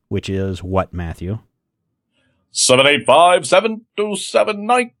hotline, which is what, Matthew?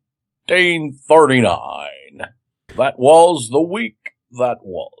 785-727-1939. That was the week that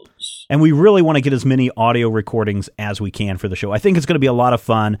was. And we really want to get as many audio recordings as we can for the show. I think it's going to be a lot of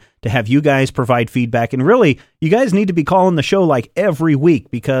fun to have you guys provide feedback. And really, you guys need to be calling the show like every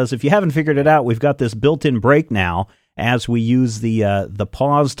week, because if you haven't figured it out, we've got this built-in break now as we use the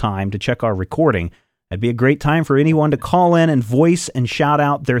pause time to check our recording. It'd be a great time for anyone to call in and voice and shout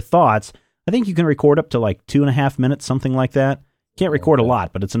out their thoughts. I think you can record up to like 2.5 minutes, something like that. Can't record a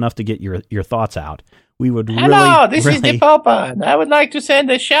lot, but it's enough to get your thoughts out. We would Hello, this is the Popa, and I would like to send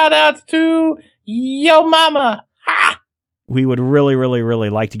a shout out to Yo Mama. Ha! We would really, really,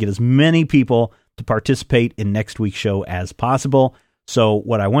 really like to get as many people to participate in next week's show as possible. So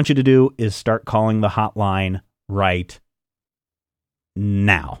what I want you to do is start calling the hotline right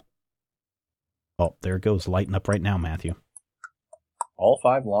now. Oh, there it goes, lighting up right now, Matthew. All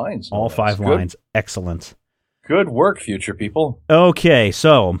 5 lines. All 5 lines. Excellent. Good work, future people. Okay,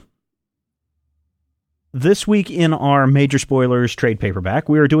 so this week in our Major Spoilers trade paperback,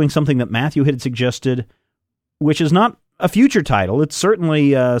 we are doing something that Matthew had suggested, which is not a future title. It's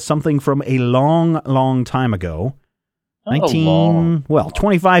certainly something from a long, long time ago.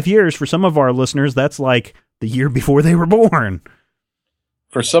 25 years for some of our listeners. That's like the year before they were born.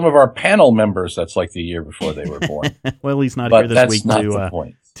 For some of our panel members, that's like the year before they were born. Well, he's not but here this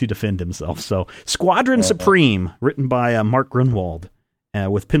week to defend himself. So, Squadron Supreme, written by Mark Grunwald,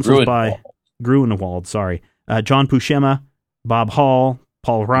 with pencils by Grunewald, sorry. John Buscema, Bob Hall,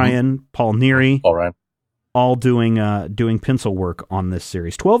 Paul Ryan, Paul Neary, all doing pencil work on this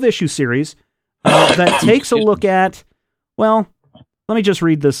series. 12-issue series that takes a look at, well, let me just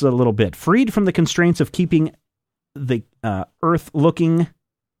read this a little bit. Freed from the constraints of keeping the Earth looking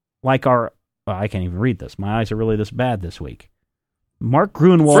like our... I can't even read this. My eyes are really this bad this week. Mark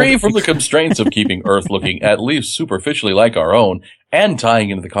Grunewald... Free from the constraints of keeping Earth looking at least superficially like our own, and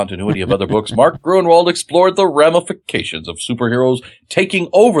tying into the continuity of other books, Mark Grunewald explored the ramifications of superheroes taking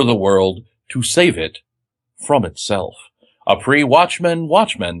over the world to save it from itself. A pre-Watchmen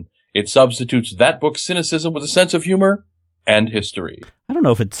Watchmen, it substitutes that book's cynicism with a sense of humor and history. I don't know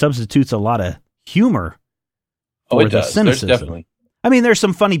if it substitutes a lot of humor for it does. cynicism. There's definitely. I mean, there's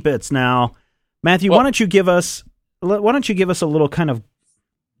some funny bits now. Matthew, why don't you give us a little kind of,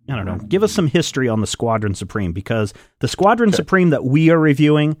 I don't know, give us some history on the Squadron Supreme, because the Squadron Supreme that we are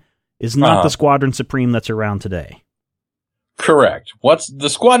reviewing is not the Squadron Supreme that's around today. Correct. What's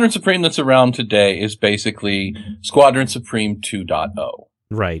the Squadron Supreme that's around today is basically Squadron Supreme 2.0.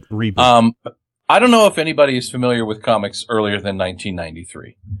 Right. Reboot. I don't know if anybody is familiar with comics earlier than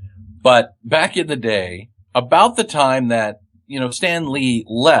 1993, but back in the day, about the time that, Stan Lee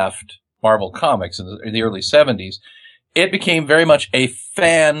left Marvel Comics in the early 70s, it became very much a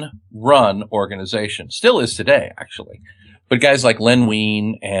fan-run organization. Still is today, actually. But guys like Len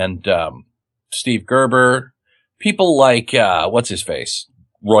Wein and Steve Gerber, people like, what's-his-face?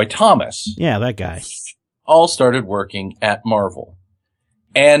 Roy Thomas. Yeah, that guy. All started working at Marvel.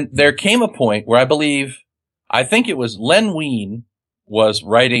 And there came a point where I think it was Len Wein was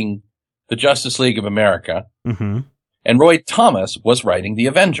writing the Justice League of America, and Roy Thomas was writing the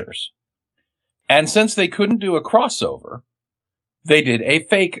Avengers. And since they couldn't do a crossover, they did a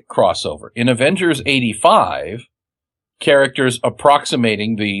fake crossover. In Avengers 85, characters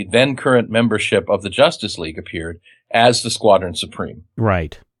approximating the then current membership of the Justice League appeared as the Squadron Supreme.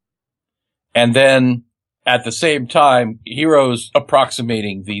 Right. And then at the same time, heroes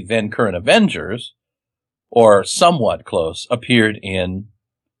approximating the then current Avengers, or somewhat close, appeared in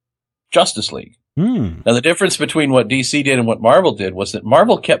Justice League. Now, the difference between what DC did and what Marvel did was that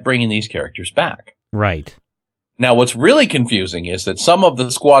Marvel kept bringing these characters back. Right. Now, what's really confusing is that some of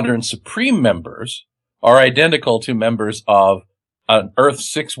the Squadron Supreme members are identical to members of an Earth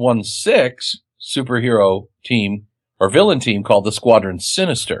 616 superhero team or villain team called the Squadron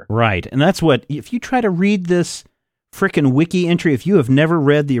Sinister. Right. And that's what, if you try to read this frickin' wiki entry, if you have never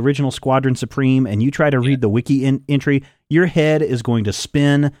read the original Squadron Supreme and you try to read the wiki entry, your head is going to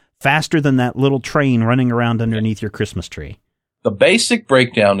spin faster than that little train running around underneath your Christmas tree. The basic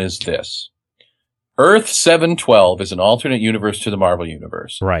breakdown is this. Earth 712 is an alternate universe to the Marvel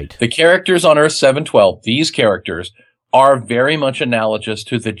Universe. Right. The characters on Earth 712, these characters, are very much analogous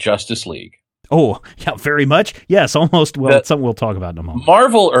to the Justice League. Oh, yeah, very much. Yes, almost. Well, it's something we'll talk about in a moment.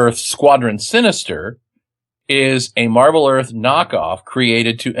 Marvel Earth Squadron Sinister is a Marvel Earth knockoff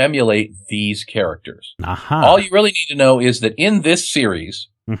created to emulate these characters. All you really need to know is that in this series,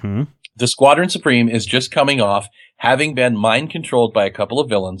 the Squadron Supreme is just coming off having been mind-controlled by a couple of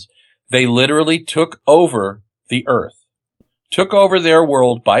villains. They literally took over the Earth took over their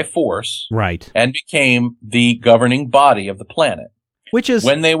world by force, right, and became the governing body of the planet. Which is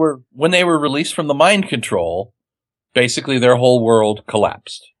when they were released from the mind control, basically their whole world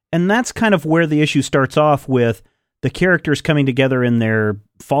collapsed. And that's kind of where the issue starts off, with the characters coming together in their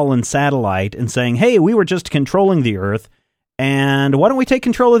fallen satellite and saying, hey, we were just controlling the Earth, and why don't we take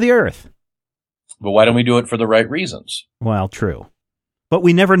control of the Earth? But why don't we do it for the right reasons? Well, true. But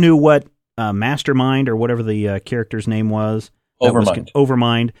we never knew what Mastermind, or whatever the character's name was.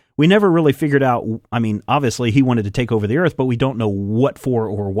 Overmind. We never really figured out. I mean, obviously he wanted to take over the Earth, but we don't know what for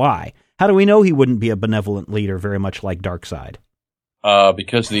or why. How do we know he wouldn't be a benevolent leader, very much like Darkseid?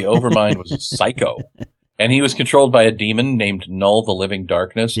 Because the Overmind was a psycho. And he was controlled by a demon named Null, the Living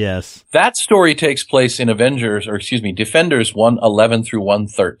Darkness. Yes. That story takes place in Defenders 111 through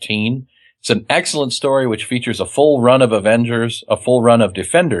 113. It's an excellent story which features a full run of Avengers, a full run of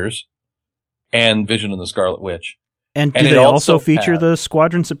Defenders, and Vision and the Scarlet Witch. And do they also feature the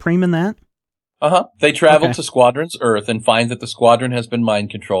Squadron Supreme in that? Uh-huh. They travel to Squadron's Earth and find that the Squadron has been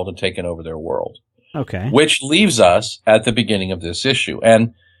mind-controlled and taken over their world. Okay. Which leaves us at the beginning of this issue.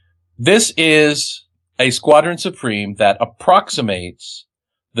 And this is a Squadron Supreme that approximates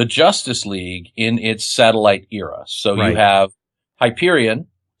the Justice League in its satellite era. So you have Hyperion.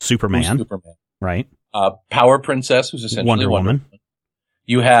 Superman. Right. Power Princess, who's essentially Wonder Woman.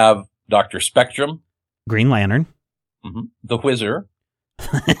 You have Dr. Spectrum. Green Lantern. Mm-hmm. The Whizzer.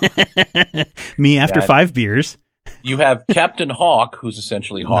 Me after 5 beers. You have Captain Hawk, who's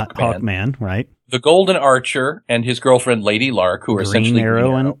essentially Hawkman. Hawkman, right. The Golden Archer and his girlfriend Lady Lark, who are essentially Green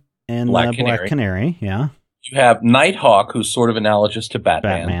Arrow and Black Canary, yeah. You have Nighthawk, who's sort of analogous to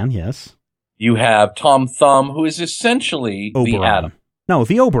Batman. Batman, yes. You have Tom Thumb, who is essentially Oberon. the Atom. No,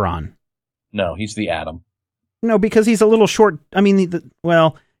 the Oberon. No, he's the Atom. No, because he's a little short. I mean,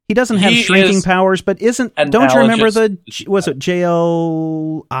 he doesn't have shrinking powers, but don't you remember was it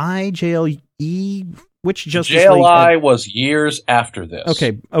JLI, JLE? Which Justice JLI was years after this.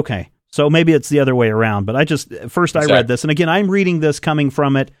 Okay. So maybe it's the other way around, but I read this, and again, I'm reading this coming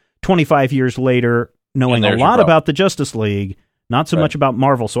from it 25 years later, knowing a lot about the Justice League, not so much about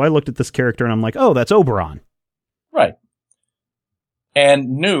Marvel. So I looked at this character and I'm like, oh, that's Oberon. Right.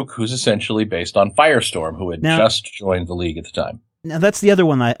 And Nuke, who's essentially based on Firestorm, who had just joined the League at the time. Now, that's the other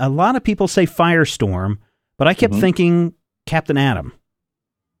one. A lot of people say Firestorm, but I kept thinking Captain Atom.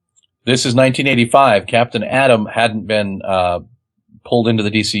 This is 1985. Captain Atom hadn't been pulled into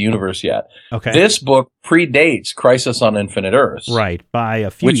the DC universe yet. Okay. This book predates Crisis on Infinite Earths. Right, by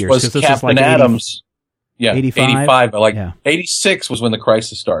a few years. Which was Captain Adam's... 85? 86 was when the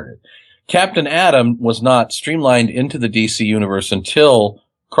Crisis started. Captain Atom was not streamlined into the DC universe until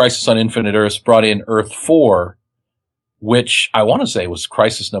Crisis on Infinite Earths brought in Earth 4, which I want to say was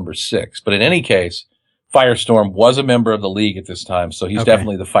Crisis number 6. But in any case, Firestorm was a member of the League at this time, so he's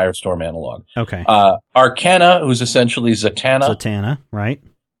definitely the Firestorm analog. Okay. Arcana, who's essentially Zatanna. Zatanna, right.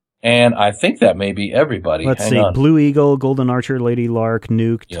 And I think that may be everybody. Let's see. Blue Eagle, Golden Archer, Lady Lark,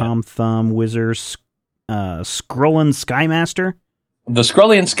 Nuke, Tom Thumb, Whizzer, Skrullan Skymaster. The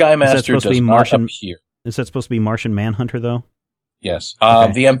Skrullian Skymaster does not appear. Is that supposed to be Martian Manhunter, though? Yes.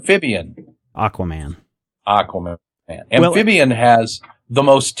 The Amphibian. Aquaman. Amphibian has the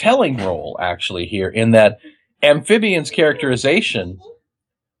most telling role, actually, here, in that Amphibian's characterization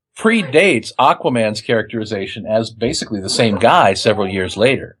predates Aquaman's characterization as basically the same guy several years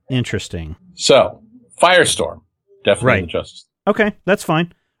later. Interesting. So, Firestorm, definitely the Justice. Okay, that's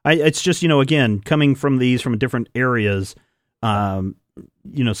fine. It's just, again, coming from different areas,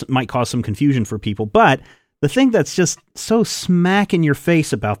 might cause some confusion for people. But the thing that's just so smack in your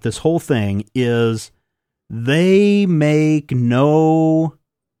face about this whole thing is they don't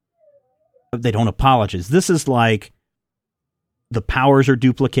apologize. This is like the powers are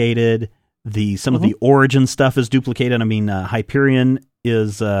duplicated. Some of the origin stuff is duplicated. I mean, Hyperion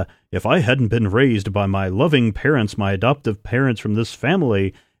is, if I hadn't been raised by my loving parents, my adoptive parents from this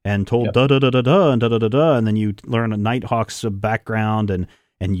family, and told da-da-da-da-da and da-da-da-da, and then you learn a Nighthawk's background,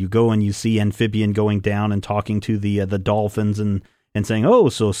 and you go and you see Amphibian going down and talking to the dolphins and saying, oh,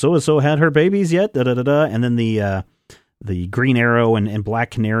 so-and-so had her babies yet, da-da-da-da, and then the Green Arrow and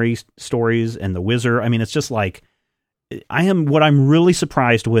Black Canary stories and the Whizzer. I mean, it's just like, what I'm really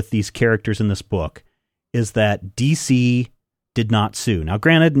surprised with these characters in this book is that DC did not sue. Now,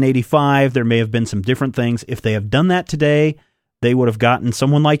 granted, in 85, there may have been some different things. If they have done that today, they would have gotten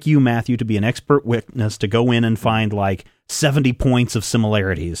someone like you, Matthew, to be an expert witness to go in and find like 70 points of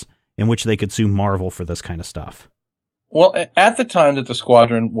similarities in which they could sue Marvel for this kind of stuff. Well, at the time that the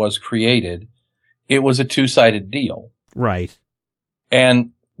Squadron was created, it was a two-sided deal. Right.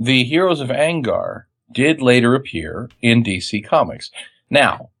 And the Heroes of Angar did later appear in DC Comics.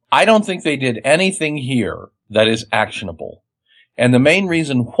 Now, I don't think they did anything here that is actionable. And the main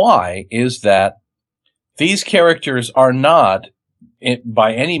reason why is that these characters are not,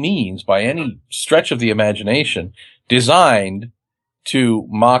 by any means, by any stretch of the imagination, designed to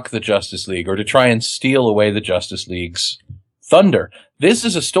mock the Justice League or to try and steal away the Justice League's thunder. This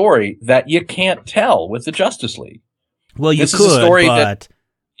is a story that you can't tell with the Justice League. Well, you this could, is a story but that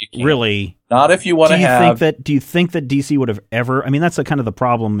really, not if you want to have. Do you think that DC would have ever? I mean, that's kind of the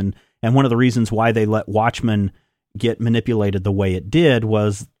problem, and one of the reasons why they let Watchmen get manipulated the way it did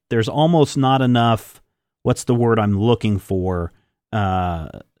was there's almost not enough. What's the word I'm looking for?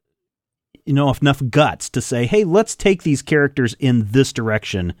 Enough guts to say, hey, let's take these characters in this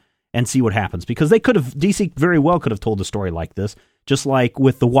direction and see what happens. Because DC very well could have told a story like this, just like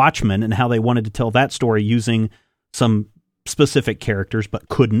with the Watchmen and how they wanted to tell that story using some specific characters, but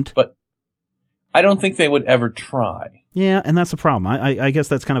couldn't. But I don't think they would ever try. Yeah, and that's the problem. I guess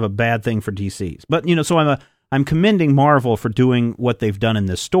that's kind of a bad thing for DC's. But, so I'm commending Marvel for doing what they've done in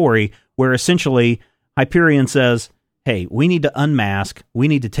this story, where essentially Hyperion says, hey, we need to unmask, we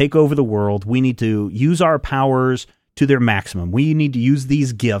need to take over the world, we need to use our powers to their maximum. We need to use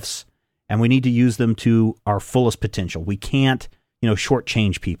these gifts, and we need to use them to our fullest potential. We can't,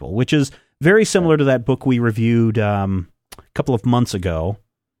 shortchange people, which is very similar to that book we reviewed a couple of months ago,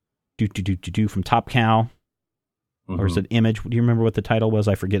 from Top Cow, or is it Image? Do you remember what the title was?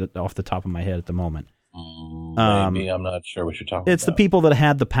 I forget it off the top of my head at the moment. Maybe I'm not sure what you're talking about. It's the people that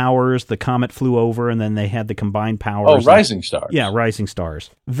had the powers. The comet flew over, and then they had the combined powers. Oh, Rising Stars. Yeah, Rising Stars.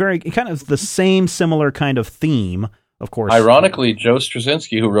 Very kind of the same, similar kind of theme, of course. Ironically, Joe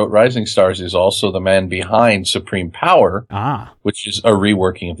Straczynski, who wrote Rising Stars, is also the man behind Supreme Power, which is a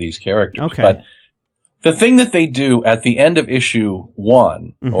reworking of these characters. Okay. But the thing that they do at the end of issue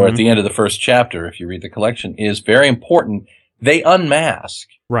 1, or at the end of the first chapter, if you read the collection, is very important. They unmask.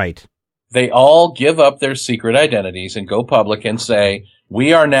 Right. They all give up their secret identities and go public and say,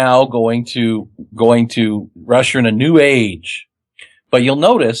 we are now going to usher in a new age. But you'll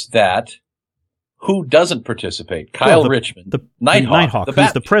notice that who doesn't participate? Kyle Richmond, Nighthawk,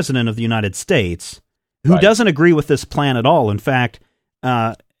 who's the president of the United States, who doesn't agree with this plan at all. In fact,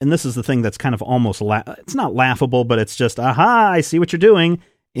 and this is the thing that's kind of almost, it's not laughable, but it's just, I see what you're doing.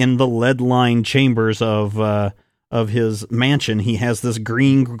 In the lead-lined chambers of his mansion, he has this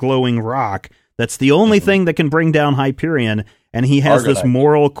green glowing rock that's the only thing that can bring down Hyperion, and he has this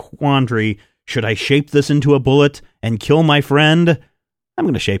moral quandary. Should I shape this into a bullet and kill my friend? I'm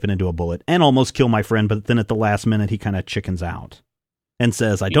going to shape it into a bullet and almost kill my friend, but then at the last minute he kind of chickens out and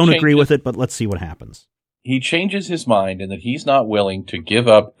says, I don't agree with it, but let's see what happens. He changes his mind in that he's not willing to give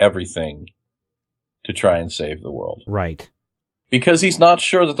up everything to try and save the world. Right. Because he's not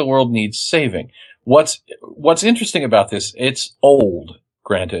sure that the world needs saving. What's interesting about this, it's old,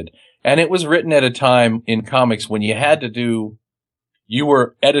 granted, and it was written at a time in comics when you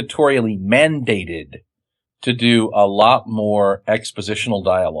were editorially mandated to do a lot more expositional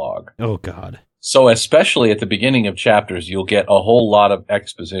dialogue. Oh, God. So especially at the beginning of chapters, you'll get a whole lot of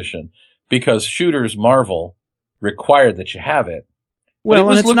exposition because Shooter's Marvel required that you have it. Well,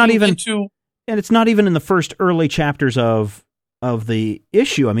 and it's not even in the first early chapters of the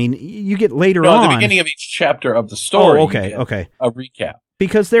issue. I mean, you get later on. At the beginning of each chapter of the story. Oh, okay. A recap.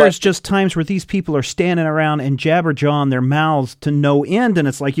 Because there's just times where these people are standing around and jabberjawing their mouths to no end, and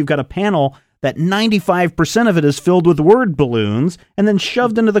it's like you've got a panel that 95% of it is filled with word balloons, and then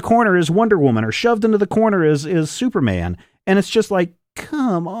shoved into the corner is Wonder Woman, or shoved into the corner is Superman. And it's just like,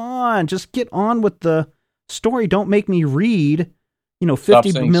 come on, just get on with the story. Don't make me read,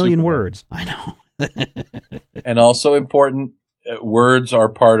 50 million Superman. Words. I know. And also important, words are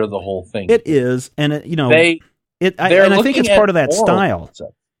part of the whole thing. It is, and I think it's part of that style.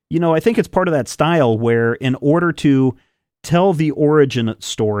 I think it's part of that style where, in order to tell the origin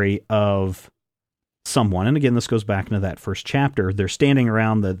story of someone, and again, this goes back into that first chapter, they're standing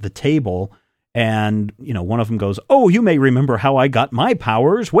around the table, and one of them goes, "Oh, you may remember how I got my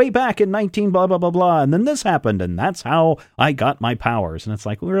powers way back in 19 blah blah blah blah, and then this happened, and that's how I got my powers." And it's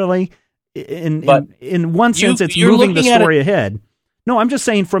like, really? In one sense, it's moving the story ahead. No, I'm just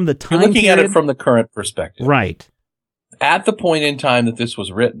saying from the time You're looking period, at it from the current perspective. Right. At the point in time that this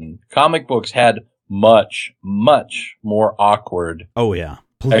was written, comic books had much, much more awkward. Oh yeah.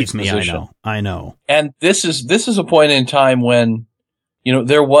 Believe me, I know. And this is a point in time when,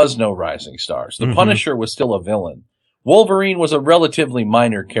 there was no Rising Stars. The Punisher was still a villain. Wolverine was a relatively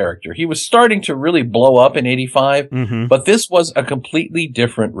minor character. He was starting to really blow up in 85, but this was a completely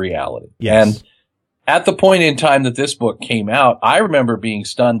different reality. Yes. And at the point in time that this book came out, I remember being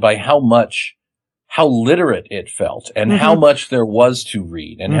stunned by how much how literate it felt and how much there was to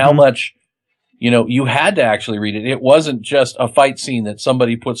read and how much, you had to actually read it. It wasn't just a fight scene that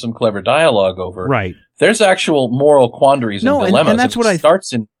somebody put some clever dialogue over. Right. There's actual moral quandaries and dilemmas. And that's what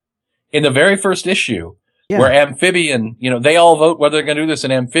starts in the very first issue where Amphibian, they all vote whether they're going to do this,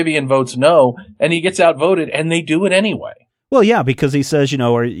 and Amphibian votes no, and he gets outvoted, and they do it anyway. Well, yeah, because he says,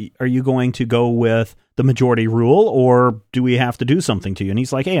 are you going to go with the majority rule, or do we have to do something to you? And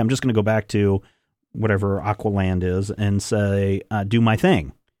he's like, hey, I'm just going to go back to whatever Aqualand is and say, do my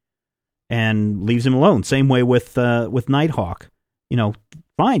thing, and leaves him alone. Same way with Nighthawk.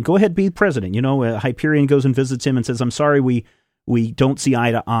 Fine, go ahead, be president. Hyperion goes and visits him and says, I'm sorry, we don't see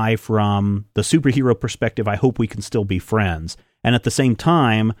eye to eye from the superhero perspective. I hope we can still be friends. And at the same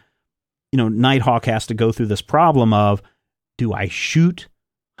time, Nighthawk has to go through this problem of, do I shoot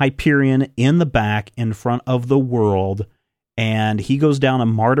Hyperion in the back in front of the world, and he goes down a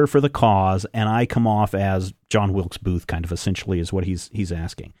martyr for the cause, and I come off as John Wilkes Booth, kind of essentially is what he's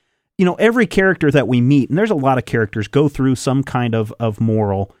asking. Every character that we meet, and there's a lot of characters, go through some kind of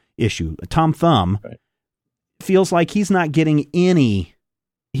moral issue. Tom Thumb feels like he's not getting any.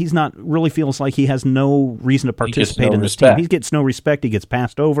 He's not really feels like he has no reason to participate in this team. He gets no respect. He gets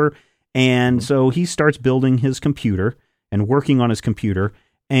passed over. And so he starts building his computer and working on his computer.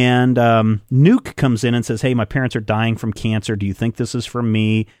 And Nuke comes in and says, hey, my parents are dying from cancer. Do you think this is from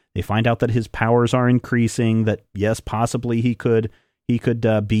me? They find out that his powers are increasing, that, yes, possibly he could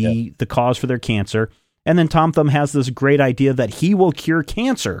be the cause for their cancer. And then Tom Thumb has this great idea that he will cure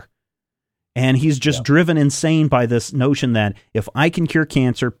cancer. And he's just driven insane by this notion that if I can cure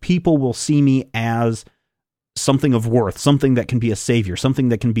cancer, people will see me as something of worth, something that can be a savior, something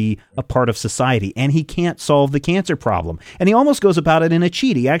that can be a part of society. And he can't solve the cancer problem. And he almost goes about it in a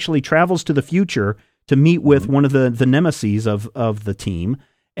cheat. He actually travels to the future to meet with one of the nemeses of the team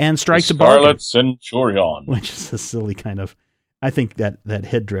and strikes a bargain. Scarlet Centurion. Which is a silly kind of, I think that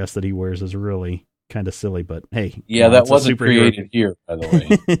headdress that he wears is really kind of silly, but hey. Yeah, that wasn't created here, by the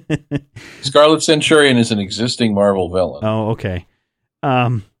way. Scarlet Centurion is an existing Marvel villain. Oh, okay.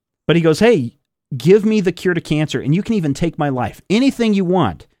 But he goes, hey, give me the cure to cancer, and you can even take my life. Anything you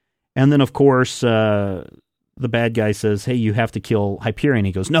want. And then, of course, the bad guy says, hey, you have to kill Hyperion.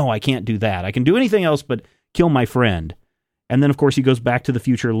 He goes, no, I can't do that. I can do anything else but kill my friend. And then, of course, he goes back to the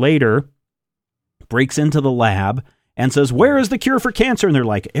future later, breaks into the lab, and says, where is the cure for cancer? And they're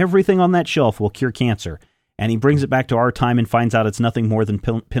like, everything on that shelf will cure cancer. And he brings it back to our time and finds out it's nothing more than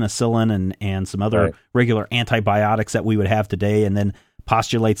penicillin and some other regular antibiotics that we would have today, and then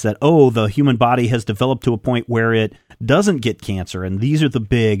postulates that, the human body has developed to a point where it doesn't get cancer, and these are the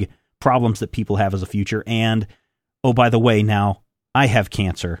big problems that people have as a future. And, by the way, now I have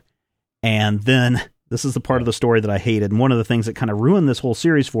cancer. And then this is the part of the story that I hated, and one of the things that kind of ruined this whole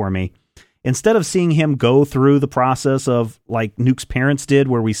series for me. Instead of seeing him go through the process of like Nuke's parents did,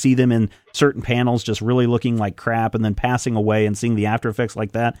 where we see them in certain panels just really looking like crap and then passing away and seeing the after effects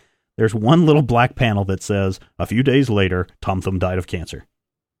like that, there's one little black panel that says, a few days later, Tom Thumb died of cancer.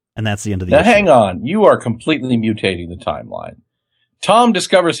 And that's the end of the issue. Now hang on, you are completely mutating the timeline. Tom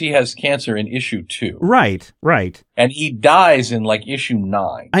discovers he has cancer in issue 2. Right. And he dies in like issue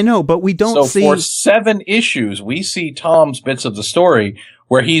 9. I know, but we don't see... So for 7 issues, we see Tom's bits of the story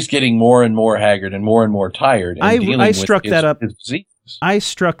where he's getting more and more haggard and more tired and dealing with his disease. I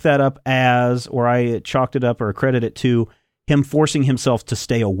struck that up as, or I chalked it up or credited it to him forcing himself to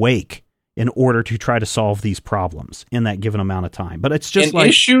stay awake in order to try to solve these problems in that given amount of time. But it's just in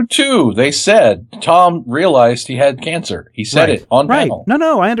issue 2, they said Tom realized he had cancer. He said it on panel.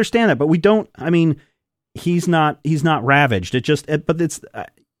 No, I understand that, but we don't. I mean, he's not ravaged. But it's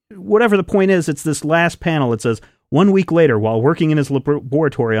whatever the point is. It's this last panel. It says, 1 week later, while working in his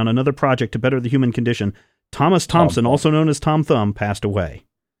laboratory on another project to better the human condition, Thomas Thompson, also known as Tom Thumb, passed away.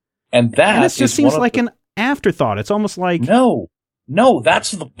 And it just seems like an afterthought. It's almost like no,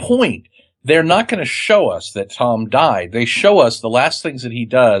 that's the point. They're not going to show us that Tom died. They show us the last things that he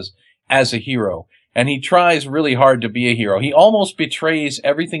does as a hero. And he tries really hard to be a hero. He almost betrays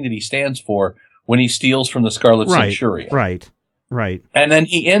everything that he stands for when he steals from the Scarlet Centurion. Right. And then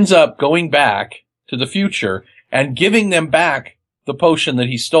he ends up going back to the future and giving them back the potion that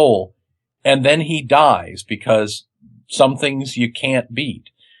he stole. And then he dies because some things you can't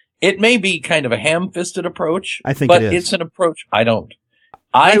beat. It may be kind of a ham-fisted approach. I think but it is. It's an approach I don't.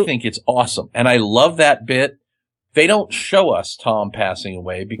 I think it's awesome, and I love that bit. They don't show us Tom passing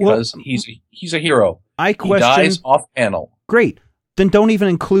away because he's a hero. I question. He dies off panel. Great. Then don't even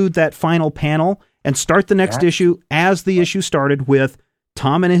include that final panel and start the next issue as the issue started with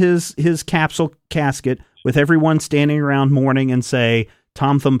Tom in his capsule casket with everyone standing around mourning and say,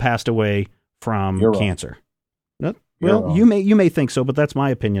 Tom Thumb passed away from You're wrong. cancer. You're Well, wrong. you may think so, but that's my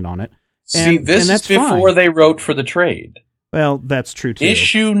opinion on it. See, this is before fine. they wrote for the trade. Well, that's true too.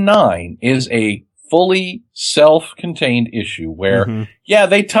 Issue 9 is a fully self-contained issue where, Mhm. yeah,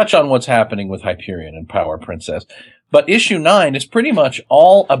 they touch on what's happening with Hyperion and Power Princess. But issue 9 is pretty much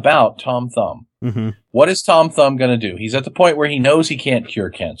all about Tom Thumb. Mm-hmm. What is Tom Thumb going to do? He's at the point where he knows he can't cure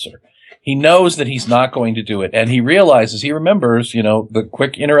cancer. He knows that he's not going to do it. And he remembers, the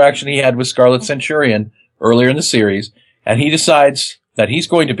quick interaction he had with Scarlet Centurion earlier in the series. And he decides that he's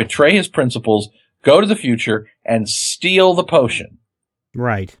going to betray his principles, go to the future, and steal the potion.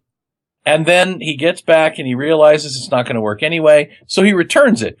 Right. And then he gets back and he realizes it's not going to work anyway. So he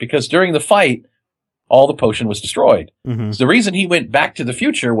returns it because during the fight, all the potion was destroyed. Mm-hmm. So the reason he went back to the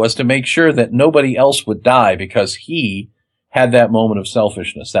future was to make sure that nobody else would die because he had that moment of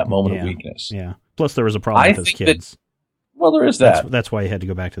selfishness, that moment of weakness. Yeah. Plus, there was a problem with his kids. Well, there is that. That's why he had to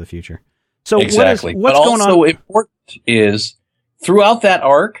go back to the future. So exactly. what's but going on? also important is throughout that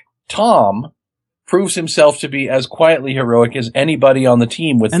arc, Tom proves himself to be as quietly heroic as anybody on the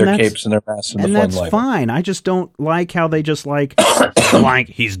team with their capes and their masks and the that's fun light. fine. I just don't like how they just like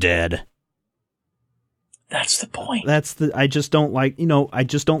he's dead. That's the point. I just don't like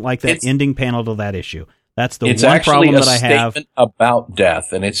that ending panel to that issue. That's the it's one actually problem a that I have. statement about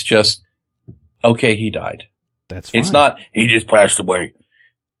death, and it's just, okay, he died. That's fine. It's not, he just passed away.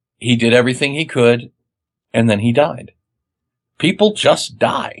 He did everything he could, and then he died. People just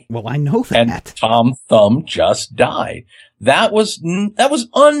die. Well, I know that. And Tom Thumb just died. That was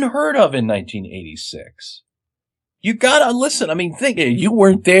unheard of in 1986. You gotta listen. I mean, you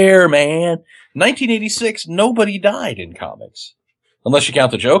weren't there, man. 1986, nobody died in comics. Unless you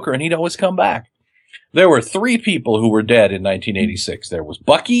count the Joker, and he'd always come back. There were 3 people who were dead in 1986. There was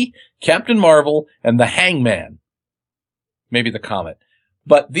Bucky, Captain Marvel, and the Hangman. Maybe the Comet.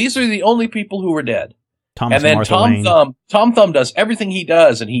 But these are the only people who were dead. Thomas and then Martha Lane. Tom Thumb does everything he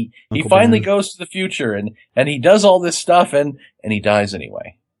does, and he finally goes to the future, and he does all this stuff, and he dies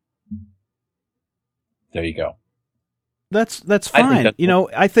anyway. There you go. That's fine.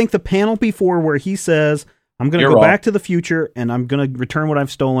 I think the panel before where he says, I'm going to go back to the future and I'm going to return what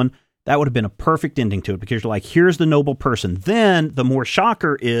I've stolen, that would have been a perfect ending to it because you're like, here's the noble person. Then the more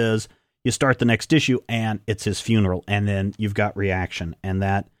shocker is you start the next issue and it's his funeral and then you've got reaction. And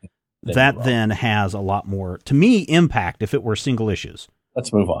that then has a lot more, to me, impact if it were single issues.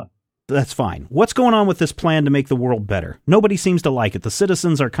 Let's move on. That's fine. What's going on with this plan to make the world better? Nobody seems to like it. The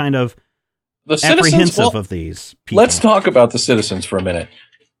citizens are kind of apprehensive of these people. Let's talk about the citizens for a minute.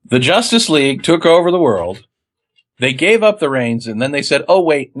 The Justice League took over the world. They gave up the reins, and then they said, oh,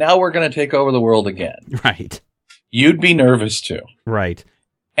 wait, now we're going to take over the world again. Right. You'd be nervous, too. Right.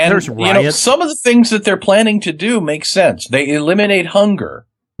 And, there's riots. Some of the things that they're planning to do make sense. They eliminate hunger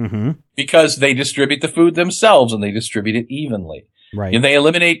because they distribute the food themselves, and they distribute it evenly. Right. And they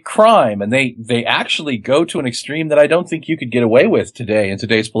eliminate crime, and they actually go to an extreme that I don't think you could get away with today in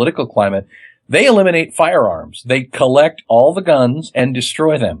today's political climate. They eliminate firearms. They collect all the guns and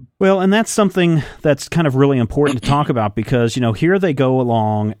destroy them. Well, and that's something that's kind of really important to talk about because, here they go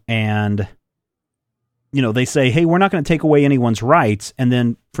along and, they say, hey, we're not going to take away anyone's rights. And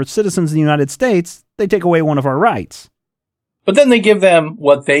then for citizens in the United States, they take away one of our rights. But then they give them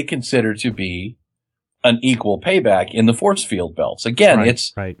what they consider to be an equal payback in the force field belts. Again,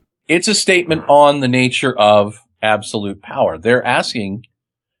 it's a statement on the nature of absolute power. They're asking,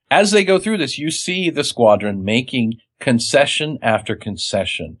 as they go through this, you see the squadron making concession after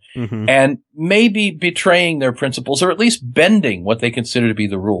concession and maybe betraying their principles or at least bending what they consider to be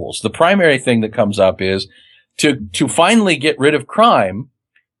the rules. The primary thing that comes up is to finally get rid of crime.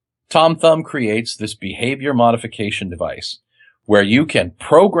 Tom Thumb creates this behavior modification device where you can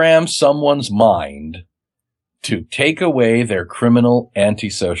program someone's mind to take away their criminal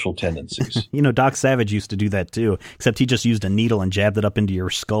antisocial tendencies. Doc Savage used to do that too, except he just used a needle and jabbed it up into your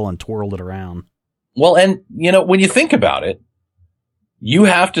skull and twirled it around. Well, and, when you think about it, you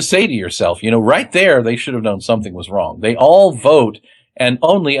have to say to yourself, right there, they should have known something was wrong. They all vote, and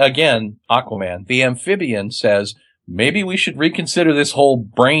only, again, Aquaman, the amphibian, says, maybe we should reconsider this whole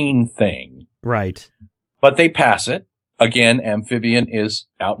brain thing. Right. But they pass it. Again, amphibian is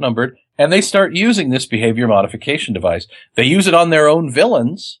outnumbered. And they start using this behavior modification device. They use it on their own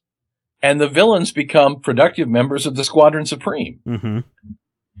villains, and the villains become productive members of the Squadron Supreme.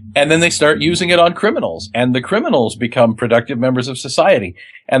 And then they start using it on criminals, and the criminals become productive members of society.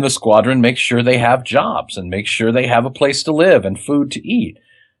 And the Squadron makes sure they have jobs and makes sure they have a place to live and food to eat.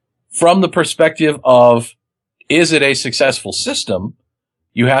 From the perspective of, is it a successful system?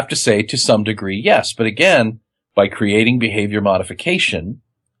 You have to say to some degree, yes. But again, by creating behavior modification,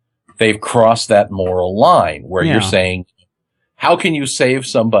 they've crossed that moral line where Yeah. you're saying, how can you save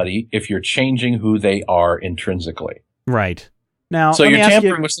somebody if you're changing who they are intrinsically? Right. Now, So let you're me ask you-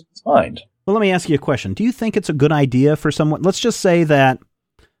 tampering with someone's mind. Well, let me ask you a question. Do you think it's a good idea for someone? Let's just say that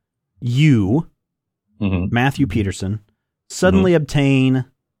you, Mm-hmm. Matthew Peterson, suddenly obtain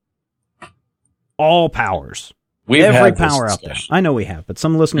all powers. We've Every had this power out there. discussion. I know we have, but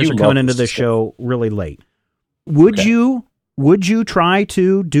some listeners You are coming love into this this discussion. show really late. Would you try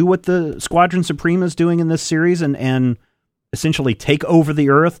to do what the Squadron Supreme is doing in this series and essentially take over the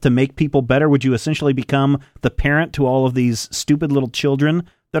Earth to make people better? Would you essentially become the parent to all of these stupid little children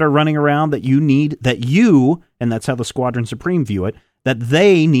that are running around that you, and that's how the Squadron Supreme view it, that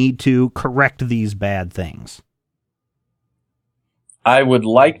they need to correct these bad things? I would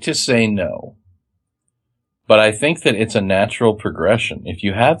like to say no, but I think that it's a natural progression. If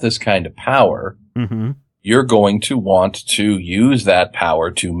you have this kind of power, Mm-hmm. you're going to want to use that power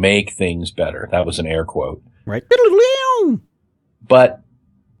to make things better. That was an air quote. Right. But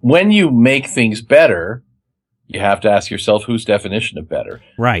when you make things better, you have to ask yourself whose definition of better.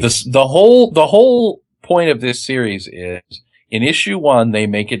 Right. The whole point of this series is in issue 1, they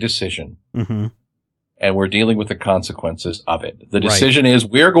make a decision. Mm-hmm. And we're dealing with the consequences of it. The Right. decision is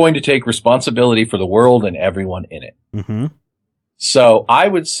we're going to take responsibility for the world and everyone in it. Mm-hmm. So I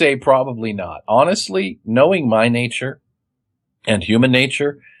would say probably not. Honestly, knowing my nature and human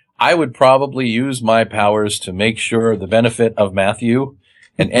nature, I would probably use my powers to make sure the benefit of Matthew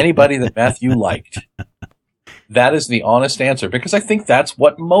and anybody that Matthew liked. That is the honest answer, because I think that's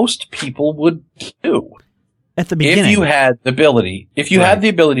what most people would do. At the beginning. If you had the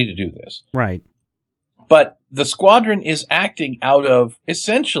ability, to do this. Right. But the squadron is acting out of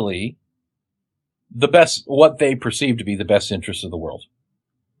essentially the best, what they perceive to be the best interests of the world.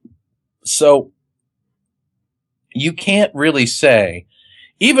 So you can't really say,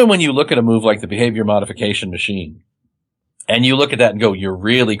 even when you look at a move like the behavior modification machine, and you look at that and go, you're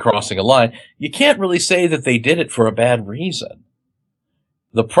really crossing a line, you can't really say that they did it for a bad reason.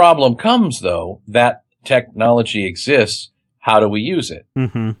 The problem comes, though, that technology exists. How do we use it?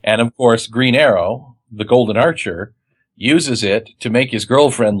 Mm-hmm. And of course, Green Arrow, the Golden Archer, uses it to make his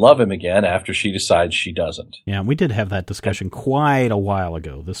girlfriend love him again after she decides she doesn't. Yeah, we did have that discussion quite a while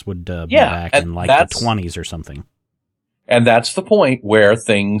ago. This would be Yeah, back and in like that's- the 20s or something. And that's the point where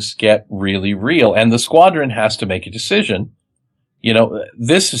things get really real. And the squadron has to make a decision. You know,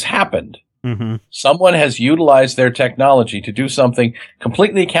 this has happened. Mm-hmm. Someone has utilized their technology to do something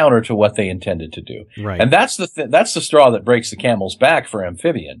completely counter to what they intended to do. Right. And that's that's the straw that breaks the camel's back for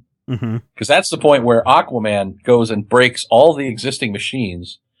Amphibian. Mm-hmm. Because that's the point where Aquaman goes and breaks all the existing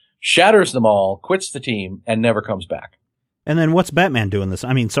machines, shatters them all, quits the team, and never comes back. And then what's Batman doing this?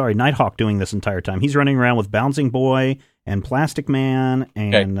 I mean, sorry, Nighthawk doing this entire time. He's running around with Bouncing Boy and Plastic Man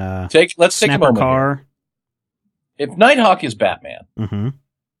and Let's take a Snapper moment Car. here. If Nighthawk is Batman, Mm-hmm.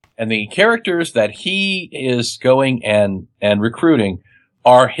 and the characters that he is going and recruiting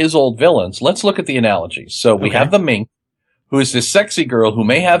are his old villains, let's look at the analogies. So we Okay. have the Mink, who is this sexy girl who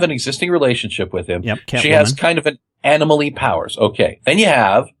may have an existing relationship with him. Yep, She has Catwoman. kind of an animal-y powers. Okay. Then you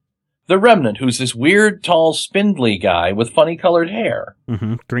have the Remnant, who's this weird, tall, spindly guy with funny colored hair.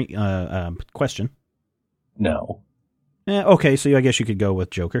 Mm-hmm. Green. Question. No. Okay, so I guess you could go with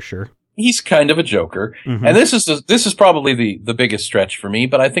Joker, sure. He's kind of a Joker. Mhm. And this is probably the biggest stretch for me,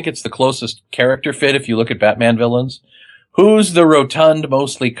 but I think it's the closest character fit if you look at Batman villains. Who's the rotund,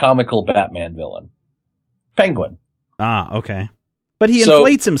 mostly comical Batman villain? Penguin. Ah, okay. But he So-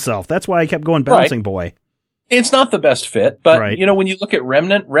 inflates himself. That's why I kept going Bouncing Boy. It's not the best fit, but Right. you know, when you look at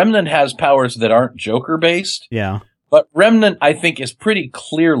Remnant has powers that aren't Joker based, Yeah. but Remnant I think is pretty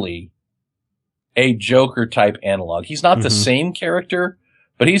clearly a Joker type analog. He's not the Mhm. same character,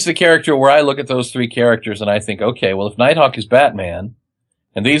 but he's the character where I look at those three characters and I think, okay, well, if Nighthawk is Batman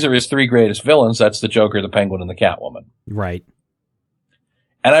and these are his three greatest villains, that's the Joker, the Penguin, and the Catwoman. Right.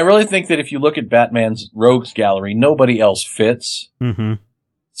 And I really think that if you look at Batman's rogues gallery, nobody else fits. Mm-hmm.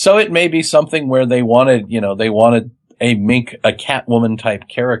 So it may be something where they wanted a Mink, a Catwoman type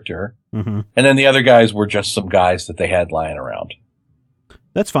character, Mm-hmm. and then the other guys were just some guys that they had lying around.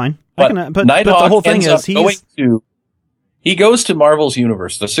 That's fine. But But Nighthawk the whole thing ends is up he goes to Marvel's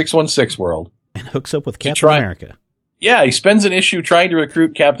universe, the 616 world. and hooks up with to Captain try- America. Yeah, he spends an issue trying to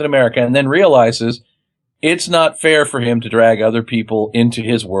recruit Captain America and then realizes it's not fair for him to drag other people into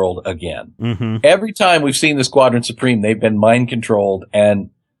his world again. Mm-hmm. Every time we've seen the Squadron Supreme, they've been mind controlled and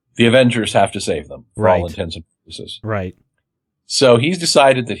the Avengers have to save them for all Right. intents and purposes. Right. So he's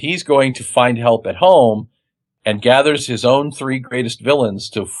decided that he's going to find help at home and gathers his own three greatest villains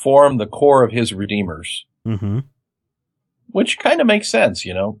to form the core of his Redeemers. Mm-hmm. which kind of makes sense,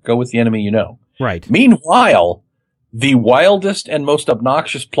 go with the enemy you know. Right. Meanwhile, the wildest and most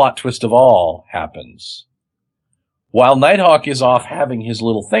obnoxious plot twist of all happens. While Nighthawk is off having his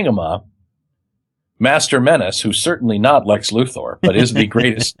little thingama, Master Menace, who's certainly not Lex Luthor, but is the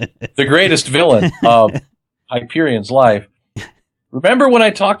greatest villain of Hyperion's life. Remember when I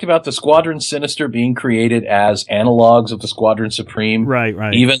talked about the Squadron Sinister being created as analogs of the Squadron Supreme?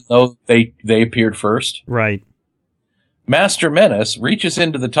 Right. Even though they appeared first? Right. Master Menace reaches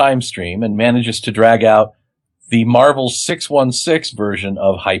into the time stream and manages to drag out the Marvel 616 version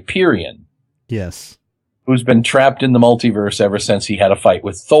of Hyperion. Yes. Who's been trapped in the multiverse ever since he had a fight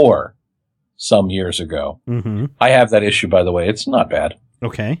with Thor some years ago. Mm-hmm. I have that issue, by the way. It's not bad.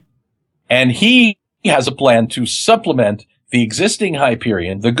 Okay. And he has a plan to supplement the existing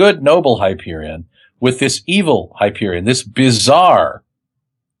Hyperion, the good, noble Hyperion, with this evil Hyperion, this bizarre,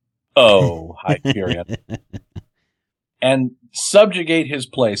 Hyperion, and subjugate his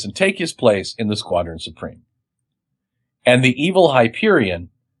place and take his place in the Squadron Supreme. And the evil Hyperion,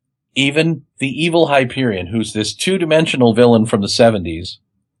 even the evil Hyperion, who's this two-dimensional villain from the 70s,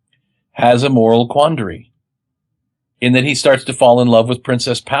 has a moral quandary in that he starts to fall in love with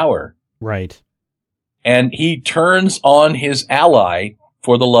Princess Power. Right. And he turns on his ally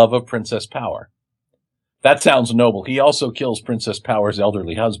for the love of Princess Power. That sounds noble. He also kills Princess Power's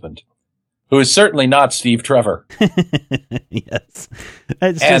elderly husband, who is certainly not Steve Trevor. Yes.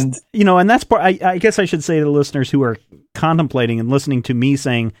 It's and that's part, I guess I should say to the listeners who are contemplating and listening to me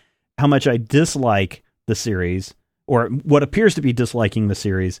saying how much I dislike the series, or what appears to be disliking the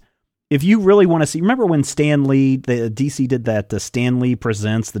series. If you really want to see, remember when Stan Lee, the DC did that, the Stan Lee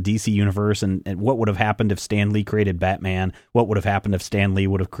Presents the DC Universe, and what would have happened if Stan Lee created Batman? What would have happened if Stan Lee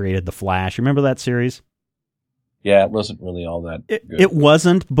would have created The Flash? Remember that series? Yeah, it wasn't really all that good. It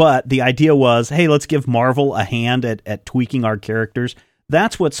wasn't, but the idea was, hey, let's give Marvel a hand at tweaking our characters.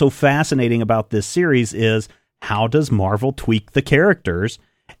 That's what's so fascinating about this series is, how does Marvel tweak the characters?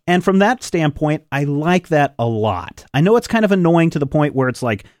 And from that standpoint, I like that a lot. I know it's kind of annoying to the point where it's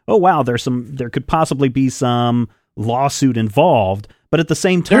like, oh, wow, there could possibly be some lawsuit involved. But at the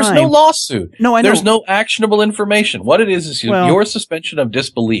same time, there's no lawsuit. No, I know. There's no actionable information. What it is your suspension of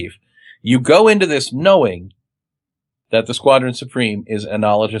disbelief. You go into this knowing that the Squadron Supreme is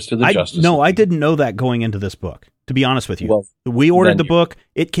analogous to the Justice League. No, I didn't know that going into this book, to be honest with you. Well, we ordered the book.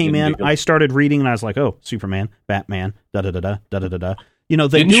 It came in. I started reading, and I was like, oh, Superman, Batman, da-da-da-da, da-da-da-da. They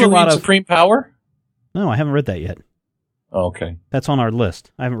Didn't do you a lot read of Supreme Power? No, I haven't read that yet. Oh, okay. That's on our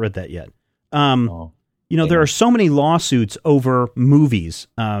list. I haven't read that yet. There are so many lawsuits over movies,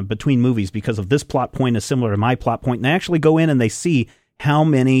 between movies, because of this plot point is similar to my plot point. And they actually go in and they see how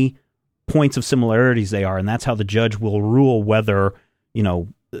many points of similarities they are, and that's how the judge will rule whether,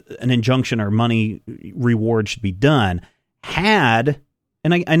 an injunction or money reward should be done. And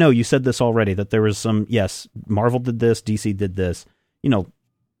I know you said this already, that there was some, yes, Marvel did this, DC did this.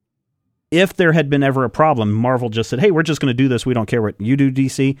 If there had been ever a problem, Marvel just said, hey, we're just going to do this. We don't care what you do,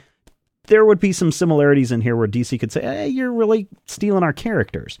 DC. There would be some similarities in here where DC could say, hey, you're really stealing our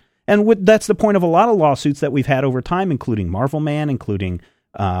characters. And that's the point of a lot of lawsuits that we've had over time, including Marvel Man, including,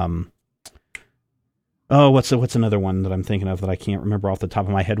 what's another one that I'm thinking of that I can't remember off the top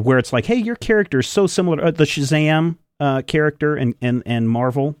of my head, where it's like, hey, your character is so similar. The Shazam character and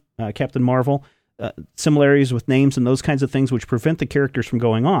Marvel, Captain Marvel, similarities with names and those kinds of things, which prevent the characters from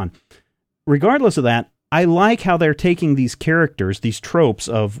going on. Regardless of that, I like how they're taking these characters, these tropes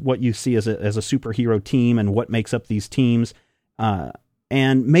of what you see as a superhero team and what makes up these teams,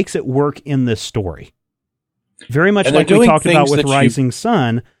 and makes it work in this story. Very much like we talked about with Rising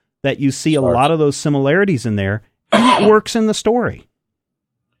Sun, that you see a lot of those similarities in there, and it works in the story.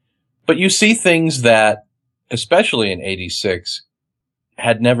 But you see things that, especially in 86,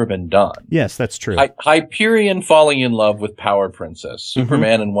 had never been done. Yes, that's true. Hyperion falling in love with Power Princess,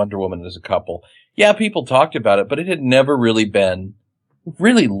 Superman and Wonder Woman as a couple. Yeah, people talked about it, but it had never really been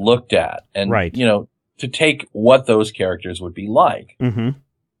looked at. And, to take what those characters would be like. Mm-hmm.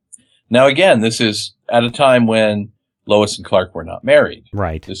 Now, again, this is at a time when Lois and Clark were not married.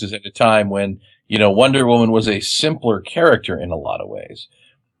 Right. This is at a time when, Wonder Woman was a simpler character in a lot of ways.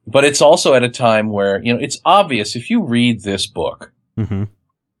 But it's also at a time where, it's obvious if you read this book,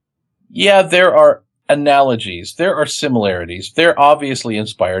 yeah, there are analogies, there are similarities. They're obviously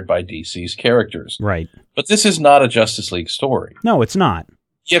inspired by DC's characters. Right. But this is not a Justice League story. No, it's not.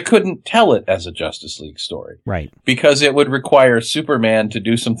 You couldn't tell it as a Justice League story. Right. Because it would require Superman to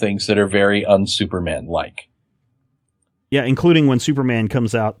do some things that are very un-Superman-like. Yeah, including when Superman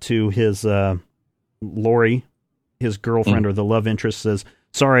comes out to his Lori, his girlfriend or the love interest, says,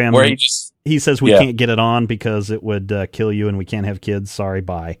 sorry, I'm... Where he just He says we can't get it on because it would kill you and we can't have kids. Sorry,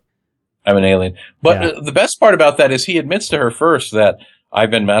 bye. I'm an alien. But the best part about that is he admits to her first that I've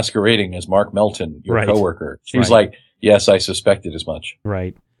been masquerading as Mark Melton, your coworker. She's like, yes, I suspected as much.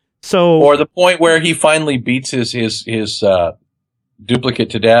 Right. So, or the point where he finally beats his duplicate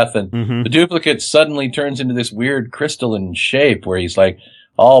to death, and the duplicate suddenly turns into this weird crystalline shape where he's like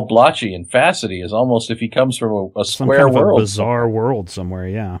all blotchy and facety, as almost if he comes from a square world. A bizarre world somewhere,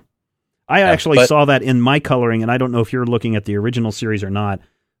 yeah. I actually saw that in my coloring, and I don't know if you're looking at the original series or not,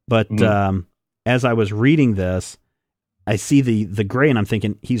 but as I was reading this, I see the gray, and I'm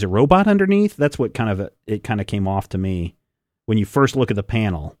thinking, he's a robot underneath? That's what it kind of came off to me when you first look at the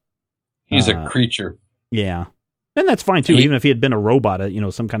panel. He's a creature. Yeah. And that's fine, too. Even if he had been a robot,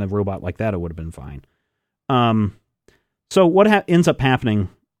 some kind of robot like that, it would have been fine. So what ends up happening,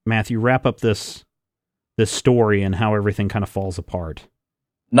 Matthew, wrap up this story and how everything kind of falls apart.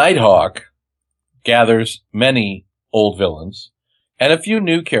 Nighthawk gathers many old villains and a few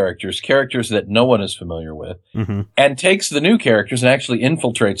new characters that no one is familiar with, and takes the new characters and actually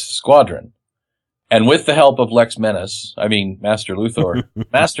infiltrates the squadron. And with the help of Master Luthor,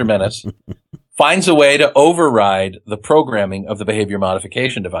 Master Menace, finds a way to override the programming of the behavior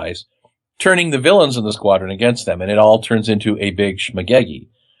modification device, turning the villains in the squadron against them, and it all turns into a big schmagegi.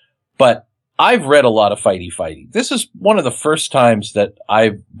 But I've read a lot of fighty. This is one of the first times that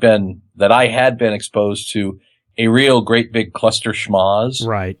I had been exposed to a real great big cluster schmaz.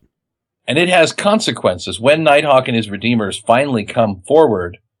 Right. And it has consequences. When Nighthawk and his Redeemers finally come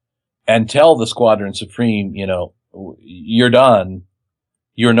forward and tell the Squadron Supreme, you're done.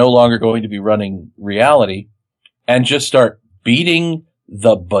 You're no longer going to be running reality, and just start beating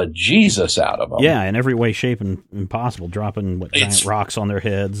the bejesus out of them. Yeah, in every way, shape, and possible, dropping giant rocks on their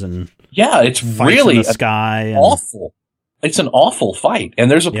heads and it's really in the sky. Awful. It's an awful fight, and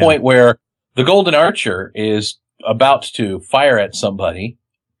there's a point where the Golden Archer is about to fire at somebody,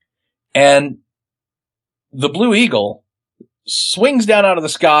 and the Blue Eagle swings down out of the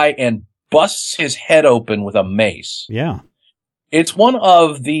sky and busts his head open with a mace. Yeah. It's one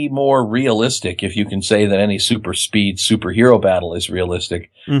of the more realistic, if you can say that any super speed superhero battle is realistic.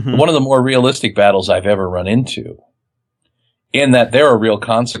 One of the more realistic battles I've ever run into, in that there are real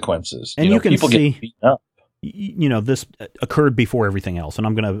consequences. And you can people see, get beaten up. This occurred before everything else, and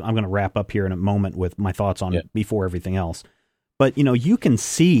I'm gonna wrap up here in a moment with my thoughts on before everything else. But you can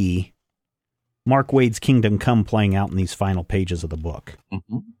see Mark Waid's Kingdom Come playing out in these final pages of the book.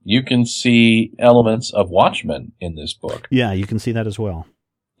 You can see elements of Watchmen in this book. Yeah, you can see that as well.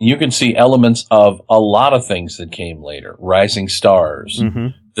 You can see elements of a lot of things that came later. Rising Stars.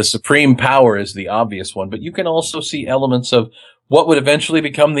 The Supreme Power is the obvious one, but you can also see elements of what would eventually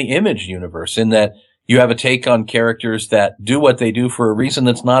become the Image universe, in that you have a take on characters that do what they do for a reason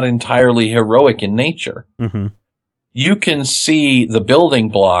that's not entirely heroic in nature. You can see the building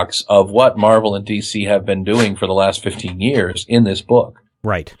blocks of what Marvel and DC have been doing for the last 15 years in this book.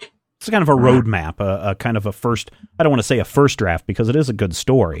 Right. It's kind of a roadmap, a kind of a first, I don't want to say a first draft because it is a good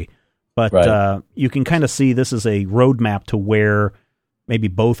story, but you can kind of see this is a roadmap to where maybe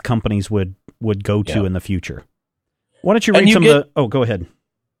both companies would go to in the future. Why don't you read some of the... Oh, go ahead.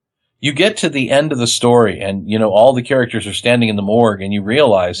 You get to the end of the story, and all the characters are standing in the morgue, and you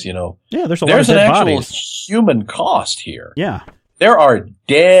realize, there's a lot of dead there's an actual bodies. Human cost here. Yeah, there are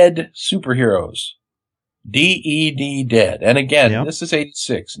dead superheroes, DED dead. And again, this is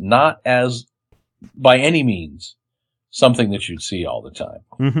 86, not as by any means something that you'd see all the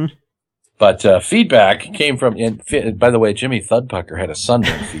time. But feedback came from. And by the way, Jimmy Thudpucker had a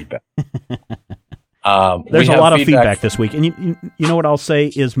Sunday feedback. There's a lot of feedback this week, and you know what I'll say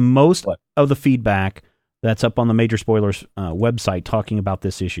is most of the feedback that's up on the Major Spoilers website talking about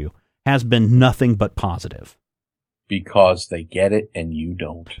this issue has been nothing but positive. Because they get it and you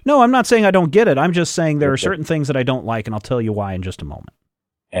don't. No, I'm not saying I don't get it. I'm just saying there are certain things that I don't like, and I'll tell you why in just a moment.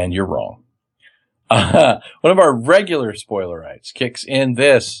 And you're wrong. One of our regular spoilerites kicks in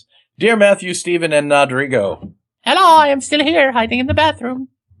this. Dear Matthew, Stephen, and Rodrigo. Hello, I am still here, hiding in the bathroom.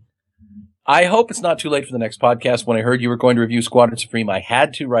 I hope it's not too late for the next podcast. When I heard you were going to review Squadron Supreme, I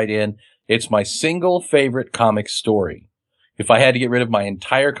had to write in. It's my single favorite comic story. If I had to get rid of my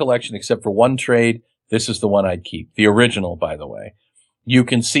entire collection except for one trade, this is the one I'd keep. The original, by the way. You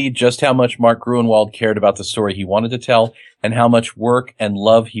can see just how much Mark Gruenwald cared about the story he wanted to tell and how much work and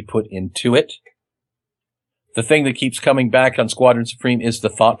love he put into it. The thing that keeps coming back on Squadron Supreme is the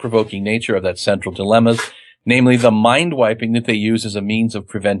thought-provoking nature of that central dilemma, namely the mind-wiping that they use as a means of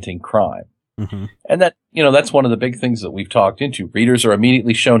preventing crime. And that, that's one of the big things that we've talked into. Readers are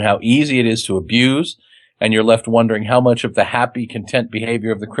immediately shown how easy it is to abuse and you're left wondering how much of the happy, content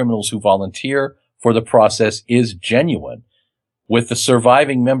behavior of the criminals who volunteer for the process is genuine. With the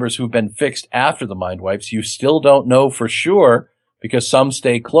surviving members who've been fixed after the mind wipes, you still don't know for sure because some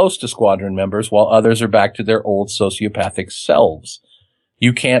stay close to squadron members while others are back to their old sociopathic selves.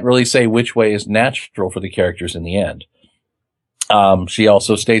 You can't really say which way is natural for the characters in the end. She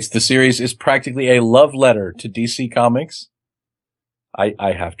also states the series is practically a love letter to DC Comics.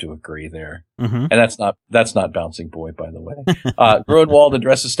 I have to agree there. Mm-hmm. And that's not Bouncing Boy, by the way. Gruenwald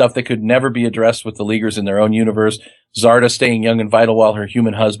addresses stuff that could never be addressed with the Leaguers in their own universe. Zarda staying young and vital while her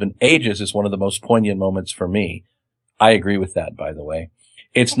human husband ages is one of the most poignant moments for me. I agree with that, by the way.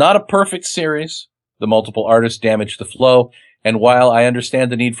 It's not a perfect series. The multiple artists damage the flow. And while I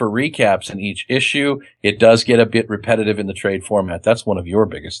understand the need for recaps in each issue, it does get a bit repetitive in the trade format. That's one of your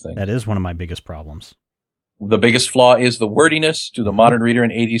biggest things. That is one of my biggest problems. The biggest flaw is the wordiness. To the modern reader, an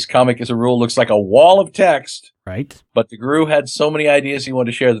 80s comic, as a rule, looks like a wall of text. Right. But the Guru had so many ideas he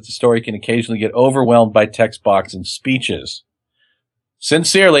wanted to share that the story can occasionally get overwhelmed by text box and speeches.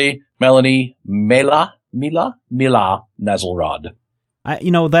 Sincerely, Melanie Mila Nazelrod.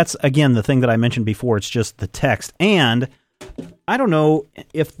 That's, again, the thing that I mentioned before. It's just the text. And I don't know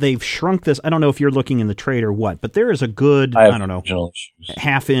if they've shrunk this. I don't know if you're looking in the trade or what, but there is a good, I don't know,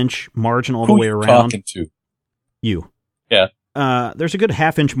 half-inch margin all the way around. Who are you talking to? You. Yeah. There's a good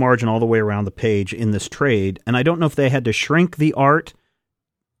half-inch margin all the way around the page in this trade, and I don't know if they had to shrink the art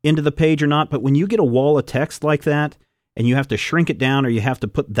into the page or not, but when you get a wall of text like that, and you have to shrink it down or you have to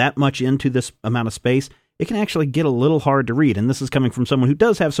put that much into this amount of space, it can actually get a little hard to read. And this is coming from someone who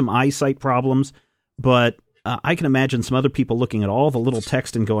does have some eyesight problems, but I can imagine some other people looking at all the little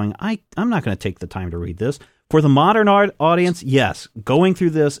text and going, I'm not going to take the time to read this. For the modern audience, yes, going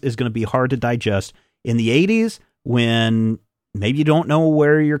through this is going to be hard to digest. In the 80s, when maybe you don't know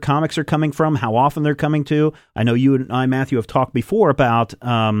where your comics are coming from, how often they're coming to. I know you and I, Matthew, have talked before about,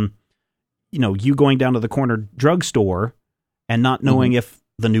 you going down to the corner drugstore and not knowing if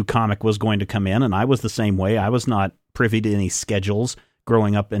the new comic was going to come in. And I was the same way. I was not privy to any schedules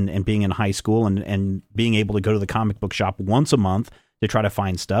growing up and being in high school and being able to go to the comic book shop once a month to try to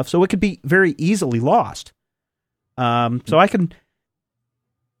find stuff. So it could be very easily lost. So I can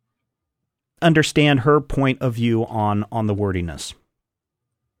understand her point of view on the wordiness.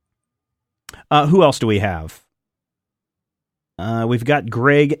 Who else do we have? We've got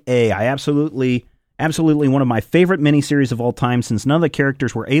Greg A. I absolutely one of my favorite miniseries of all time, since none of the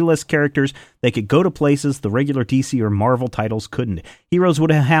characters were A-list characters. They could go to places the regular DC or Marvel titles couldn't. Heroes would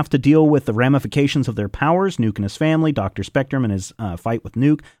have to deal with the ramifications of their powers, Nuke and his family, Dr. Spectrum and his fight with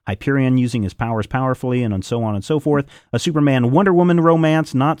Nuke, Hyperion using his powers powerfully, and so on and so forth. A Superman-Wonder Woman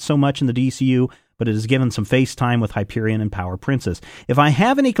romance, not so much in the DCU, but it has given some face time with Hyperion and Power Princess. If I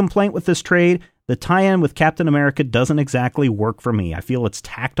have any complaint with this trade, the tie-in with Captain America doesn't exactly work for me. I feel it's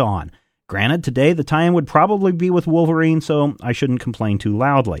tacked on. Granted, today the tie-in would probably be with Wolverine, so I shouldn't complain too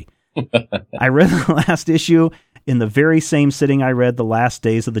loudly. I read the last issue in the very same sitting I read the last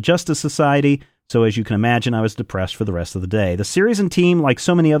days of the Justice Society, so as you can imagine, I was depressed for the rest of the day. The series and team, like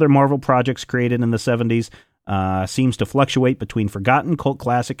so many other Marvel projects created in the 70s, seems to fluctuate between forgotten, cult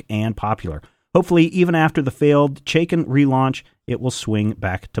classic, and popular. Hopefully, even after the failed Chaykin relaunch, it will swing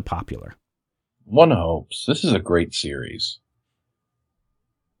back to popular. One hopes. This is a great series.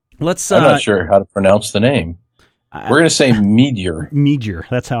 I'm not sure how to pronounce the name. We're going to say Meteor. Meteor.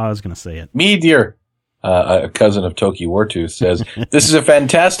 That's how I was going to say it. Meteor. A cousin of Toki Wartooth says, this is a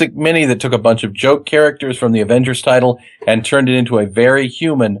fantastic mini that took a bunch of joke characters from the Avengers title and turned it into a very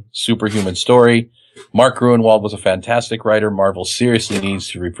human, superhuman story. Mark Gruenwald was a fantastic writer. Marvel seriously needs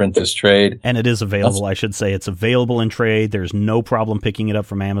to reprint this trade. And it is available, I should say. It's available in trade. There's no problem picking it up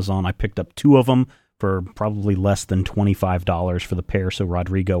from Amazon. I picked up 2 of them for probably less than $25 for the pair, so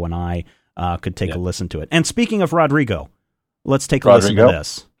Rodrigo and I could take a listen to it. And speaking of Rodrigo, let's take a listen to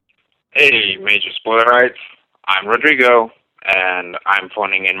this. Hey, Major Spoiler Rights. I'm Rodrigo, and I'm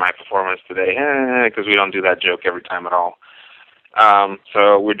phoning in my performance today, because we don't do that joke every time at all.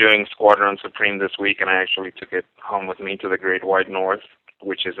 So we're doing Squadron Supreme this week, and I actually took it home with me to the Great White North,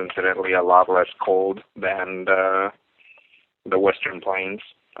 which is incidentally a lot less cold than the Western Plains,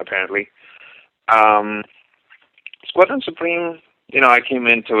 apparently. Squadron Supreme, I came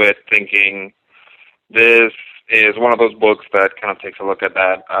into it thinking this is one of those books that kind of takes a look at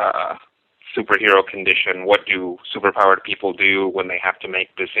that superhero condition. What do superpowered people do when they have to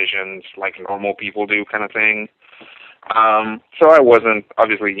make decisions like normal people do, kind of thing. So I wasn't,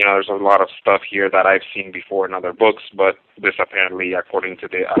 obviously, there's a lot of stuff here that I've seen before in other books, but this apparently, according to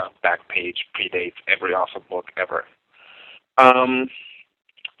the back page, predates every awesome book ever.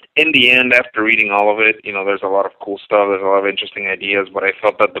 in the end, after reading all of it, there's a lot of cool stuff. There's a lot of interesting ideas, but I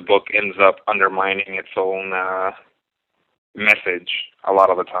felt that the book ends up undermining its own message a lot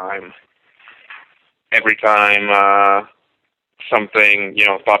of the time. Every time something,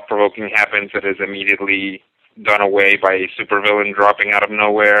 thought-provoking happens, it is immediately done away by a supervillain dropping out of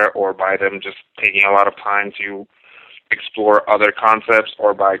nowhere, or by them just taking a lot of time to explore other concepts,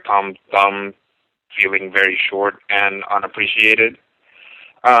 or by Tom Thumb feeling very short and unappreciated.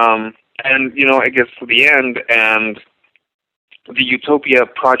 And, it gets to the end, and the Utopia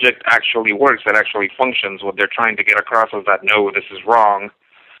project actually works. It actually functions. What they're trying to get across is that, no, this is wrong,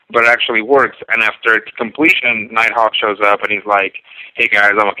 but it actually works. And after its completion, Nighthawk shows up, and he's like, hey,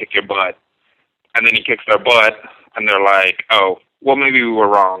 guys, I'm going to kick your butt. And then he kicks their butt, and they're like, oh, well, maybe we were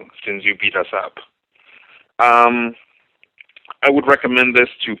wrong since you beat us up. I would recommend this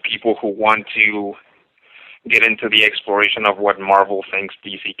to people who want to get into the exploration of what Marvel thinks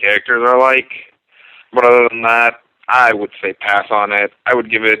DC characters are like. But other than that, I would say pass on it. I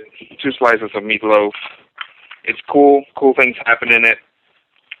would give it 2 slices of meatloaf. It's cool. Cool things happen in it.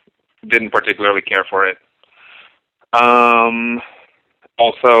 Didn't particularly care for it.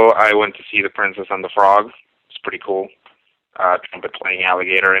 Also, I went to see The Princess and the Frog. It's pretty cool. Trumpet playing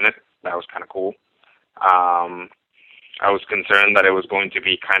alligator in it. That was kind of cool. I was concerned that it was going to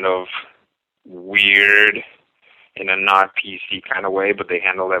be kind of weird in a not PC kind of way, but they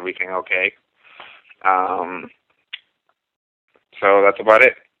handled everything okay. So that's about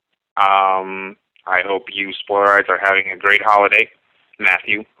it. I hope you spoilerites are having a great holiday.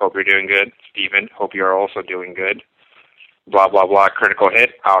 Matthew, hope you're doing good. Steven, hope you're also doing good. Blah, blah, blah. Critical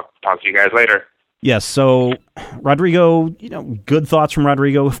hit. I'll talk to you guys later. Yes, so Rodrigo, good thoughts from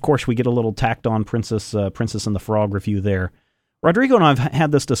Rodrigo. Of course, we get a little tacked on Princess and the Frog review there. Rodrigo and I have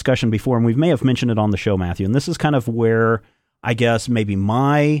had this discussion before, and we may have mentioned it on the show, Matthew, and this is kind of where I guess maybe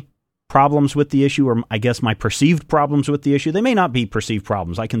my problems with the issue, or I guess my perceived problems with the issue, they may not be perceived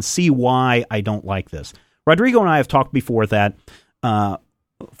problems. I can see why I don't like this. Rodrigo and I have talked before that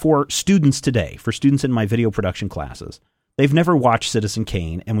for students today, for students in my video production classes, they've never watched Citizen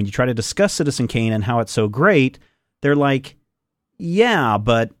Kane, and when you try to discuss Citizen Kane and how it's so great, they're like, yeah,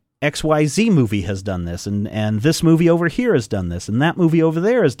 but XYZ movie has done this, and this movie over here has done this, and that movie over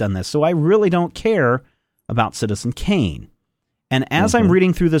there has done this, so I really don't care about Citizen Kane. And as I'm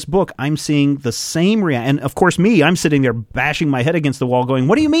reading through this book, I'm seeing the same reaction. And of course, I'm sitting there bashing my head against the wall going,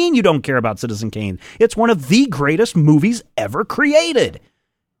 what do you mean you don't care about Citizen Kane? It's one of the greatest movies ever created.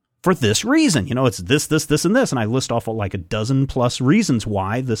 For this reason, it's this, and this. And I list off like a dozen plus reasons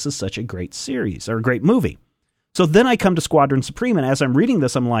why this is such a great series or a great movie. So then I come to Squadron Supreme, and as I'm reading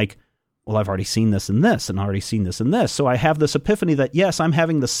this, I'm like, well, I've already seen this and this, and already seen this and this. So I have this epiphany that, yes, I'm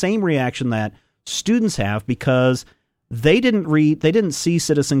having the same reaction that students have because they didn't see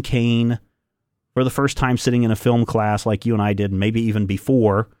Citizen Kane for the first time sitting in a film class like you and I did, maybe even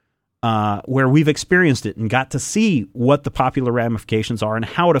before, where we've experienced it and got to see what the popular ramifications are and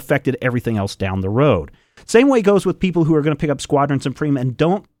how it affected everything else down the road. Same way goes with people who are going to pick up Squadron Supreme and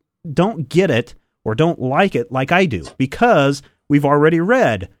don't get it or don't like it like I do, because we've already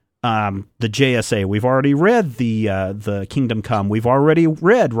read the JSA, we've already read the Kingdom Come, we've already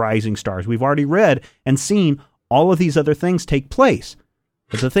read Rising Stars, we've already read and seen all of these other things take place.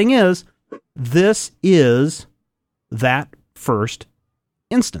 But the thing is, this is that first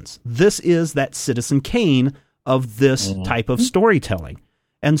instance. This is that Citizen Kane of this type of storytelling.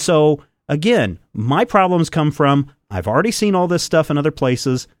 And so, again, my problems come from, I've already seen all this stuff in other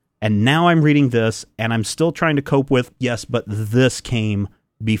places, and now I'm reading this, and I'm still trying to cope with, yes, but this came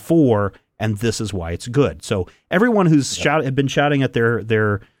before, and this is why it's good. So everyone who's been shouting at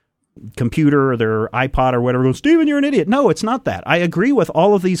their computer or their iPod or whatever goes, Steven, you're an idiot. No, it's not that. I agree with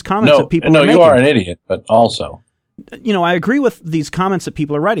all of these comments that people are making. No, you are an idiot, but also, I agree with these comments that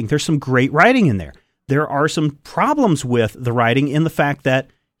people are writing. There's some great writing in there. There are some problems with the writing in the fact that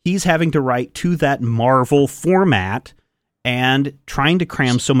he's having to write to that Marvel format and trying to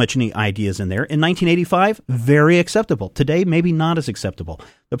cram so many ideas in there. In 1985, very acceptable. Today, maybe not as acceptable.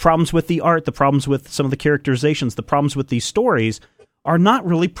 The problems with the art, the problems with some of the characterizations, the problems with these stories are not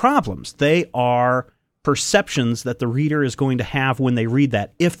really problems. They are perceptions that the reader is going to have when they read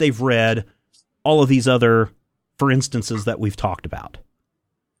that, if they've read all of these other, for instances, that we've talked about.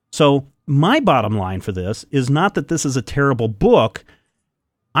 So my bottom line for this is not that this is a terrible book.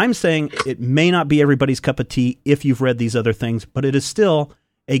 I'm saying it may not be everybody's cup of tea if you've read these other things, but it is still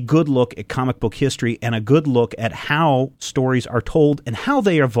a good look at comic book history and a good look at how stories are told and how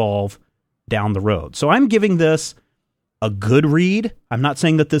they evolve down the road. So I'm giving this a good read. I'm not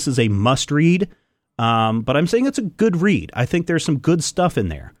saying that this is a must read, but I'm saying it's a good read. I think there's some good stuff in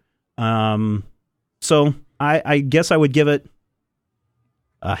there. So I guess I would give it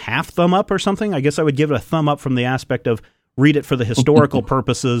a half thumb up or something. I guess I would give it a thumb up from the aspect of read it for the historical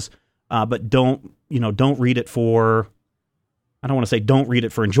purposes, but don't read it for, I don't want to say don't read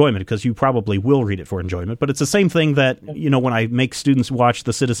it for enjoyment, because you probably will read it for enjoyment, but it's the same thing that, when I make students watch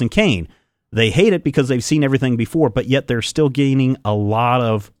the Citizen Kane, they hate it because they've seen everything before, but yet they're still gaining a lot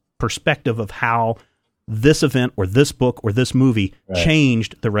of perspective of how this event or this book or this movie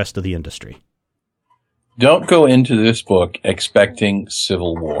changed the rest of the industry. Don't go into this book expecting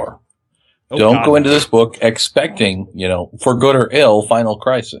Civil War. Don't go into this book expecting, for good or ill, Final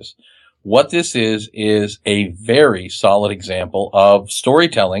Crisis. What this is a very solid example of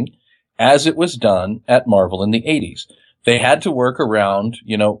storytelling as it was done at Marvel in the 80s. They had to work around,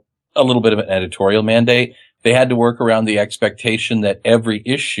 a little bit of an editorial mandate. They had to work around the expectation that every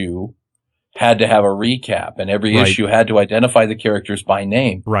issue had to have a recap and every issue had to identify the characters by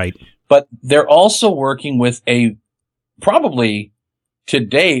name. Right. But they're also working with probably to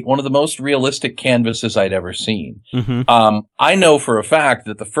date, one of the most realistic canvases I'd ever seen. Mm-hmm. I know for a fact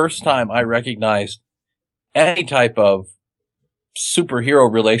that the first time I recognized any type of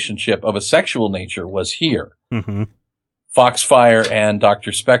superhero relationship of a sexual nature was here. Mm-hmm. Foxfire and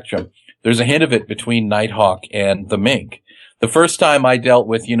Dr. Spectrum. There's a hint of it between Nighthawk and the Mink. The first time I dealt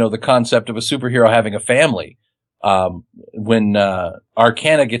with, the concept of a superhero having a family, when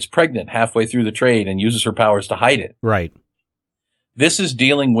Arcana gets pregnant halfway through the trade and uses her powers to hide it. Right. This is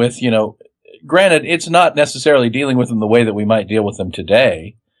dealing with, granted, it's not necessarily dealing with them the way that we might deal with them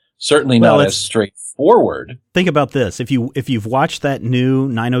today. Certainly not as straightforward. Think about this. If you've watched that new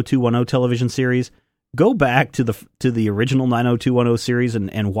 90210 television series, go back to the original 90210 series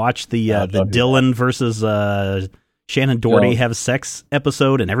and watch the Dylan versus Shannon Doherty have sex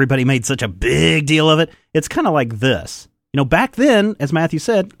episode, and everybody made such a big deal of it. It's kind of like this. Back then, as Matthew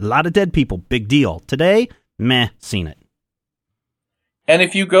said, a lot of dead people, big deal. Today, meh, seen it. And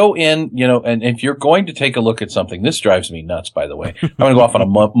if you go in, and if you're going to take a look at something, this drives me nuts, by the way. I'm going to go off on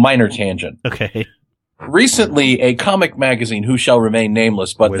a minor tangent. Okay. Recently, a comic magazine, who shall remain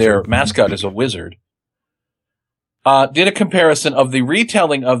nameless, but their mascot is a wizard, did a comparison of the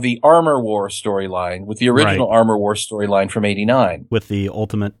retelling of the Armor War storyline with the original Armor War storyline from '89. With the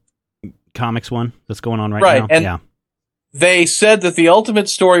Ultimate Comics one that's going on right now. And they said that the Ultimate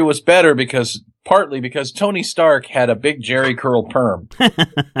story was better partly because Tony Stark had a big Jerry curl perm.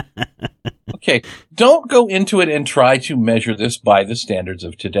 Okay, don't go into it and try to measure this by the standards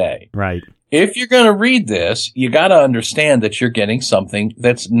of today. Right. If you're going to read this, you got to understand that you're getting something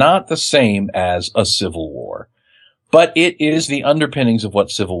that's not the same as a Civil War. But it is the underpinnings of what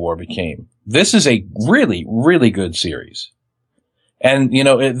Civil War became. This is a really, really good series. And,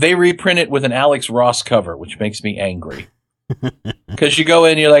 they reprint it with an Alex Ross cover, which makes me angry. Because you go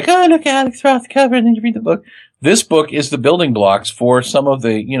in and you're like, oh, look, Alex Ross cover, and then you read the book. This book is the building blocks for some of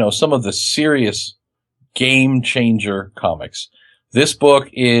the serious game changer comics. This book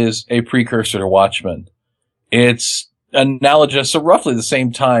is a precursor to Watchmen. It's analogous, so roughly the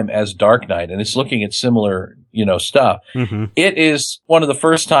same time as Dark Knight, and it's looking at similar, stuff. Mm-hmm. It is one of the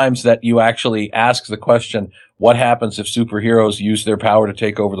first times that you actually ask the question, what happens if superheroes use their power to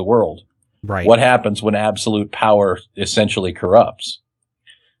take over the world? Right. What happens when absolute power essentially corrupts?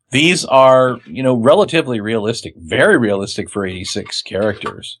 These are, relatively realistic, very realistic for 86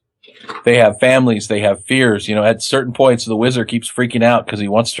 characters. They have families, they have fears. At certain points, the wizard keeps freaking out because he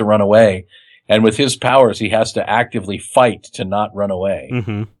wants to run away. And with his powers, he has to actively fight to not run away.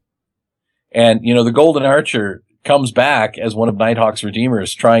 Mm-hmm. And, the Golden Archer comes back as one of Nighthawk's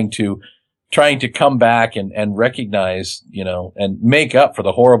redeemers, trying to come back and recognize, and make up for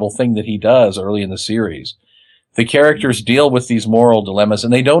the horrible thing that he does early in the series. The characters deal with these moral dilemmas,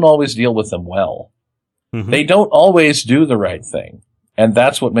 and they don't always deal with them well. Mm-hmm. They don't always do the right thing. And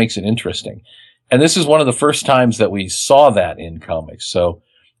that's what makes it interesting. And this is one of the first times that we saw that in comics. So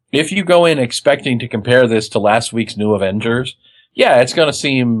if you go in expecting to compare this to last week's New Avengers, it's going to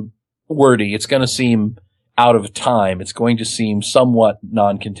seem wordy. It's going to seem out of time. It's going to seem somewhat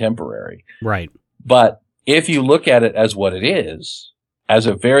non-contemporary. Right. But if you look at it as what it is, as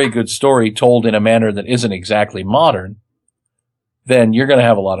a very good story told in a manner that isn't exactly modern, then you're going to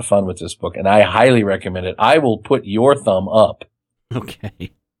have a lot of fun with this book. And I highly recommend it. I will put your thumb up.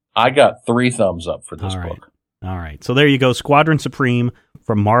 Okay. I got 3 thumbs up for this book. All right. So there you go. Squadron Supreme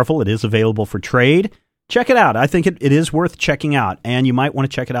from Marvel. It is available for trade. Check it out. I think it is worth checking out. And you might want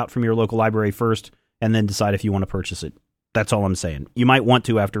to check it out from your local library first and then decide if you want to purchase it That's all I'm saying. You might want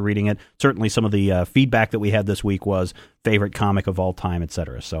to after reading it. Certainly some of the feedback that we had this week was favorite comic of all time,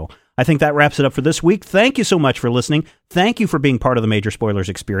 etc. So I think that wraps it up for this week. Thank you so much for listening. Thank you for being part of the Major Spoilers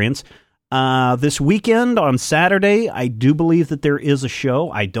experience. This weekend on Saturday, I do believe that there is a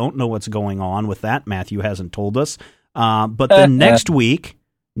show. I don't know what's going on with that. Matthew hasn't told us. But then next week...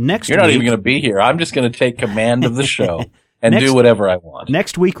 You're not even going to be here. I'm just going to take command of the show and do whatever I want.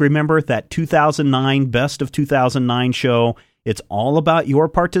 Next week, remember that 2009 Best of 2009 show. It's all about your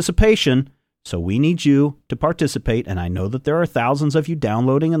participation, so we need you to participate. And I know that there are thousands of you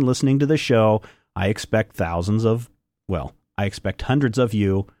downloading and listening to the show. I expect hundreds of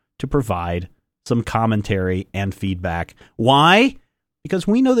you to provide some commentary and feedback. Why? Because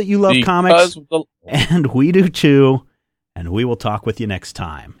we know that you love comics, and we do too. And we will talk with you next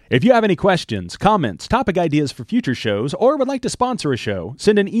time. If you have any questions, comments, topic ideas for future shows, or would like to sponsor a show,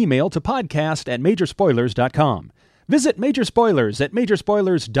 send an email to podcast@majorspoilers.com. Visit Major Spoilers at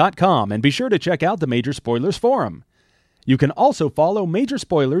majorspoilers.com and be sure to check out the Major Spoilers Forum. You can also follow Major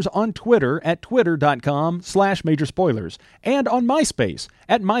Spoilers on Twitter at twitter.com/majorspoilers and on MySpace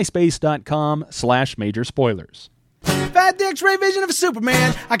at myspace.com/majorspoilers. If I had the X-ray vision of a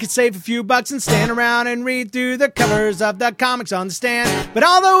Superman, I could save a few bucks and stand around and read through the covers of the comics on the stand. But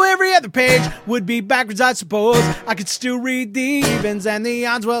although every other page would be backwards, I suppose I could still read the evens and the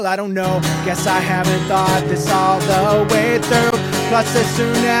odds. Well, I don't know. Guess I haven't thought this all the way through. Plus, as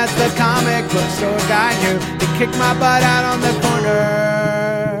soon as the comic book store guy knew, he kicked my butt out on the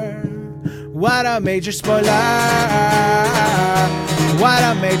corner. What a major spoiler! What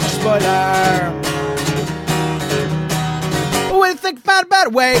a major spoiler! What do you think about a better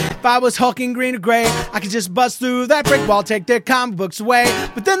way? If I was hulking green or gray, I could just bust through that brick wall, take their comic books away.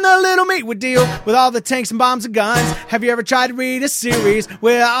 But then the little meat would deal with all the tanks and bombs and guns. Have you ever tried to read a series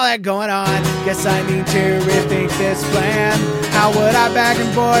with all that going on? Guess I need to rethink this plan. How would I bag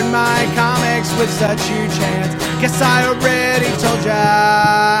and board my comics with such huge hands? Guess I already told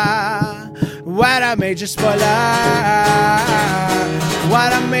ya. What a major spoiler.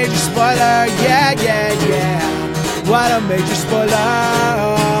 What a major spoiler. Yeah, yeah, yeah. What a major spoiler.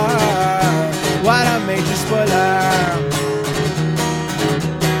 What a major spoiler.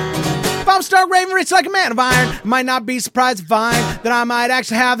 If I'm Stark Raven, rich like a man of iron, I might not be surprised to find that I might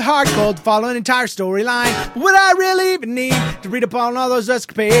actually have the hard cold to follow an entire storyline. But would I really even need to read up on all those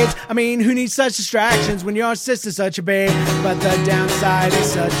escapades? I mean, who needs such distractions when your sister's such a babe? But the downside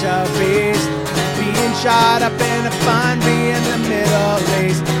is such a beast, being shot up in a fun, being in the Middle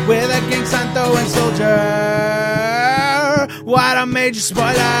East with a gang sign throwing soldier. What a major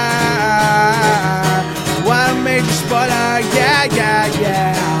spoiler. What a major spoiler. Yeah, yeah,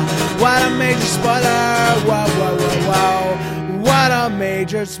 yeah. What a major spoiler. Whoa, whoa, whoa, whoa. What a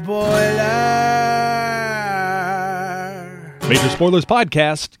major spoiler. Major Spoilers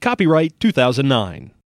Podcast, copyright 2009.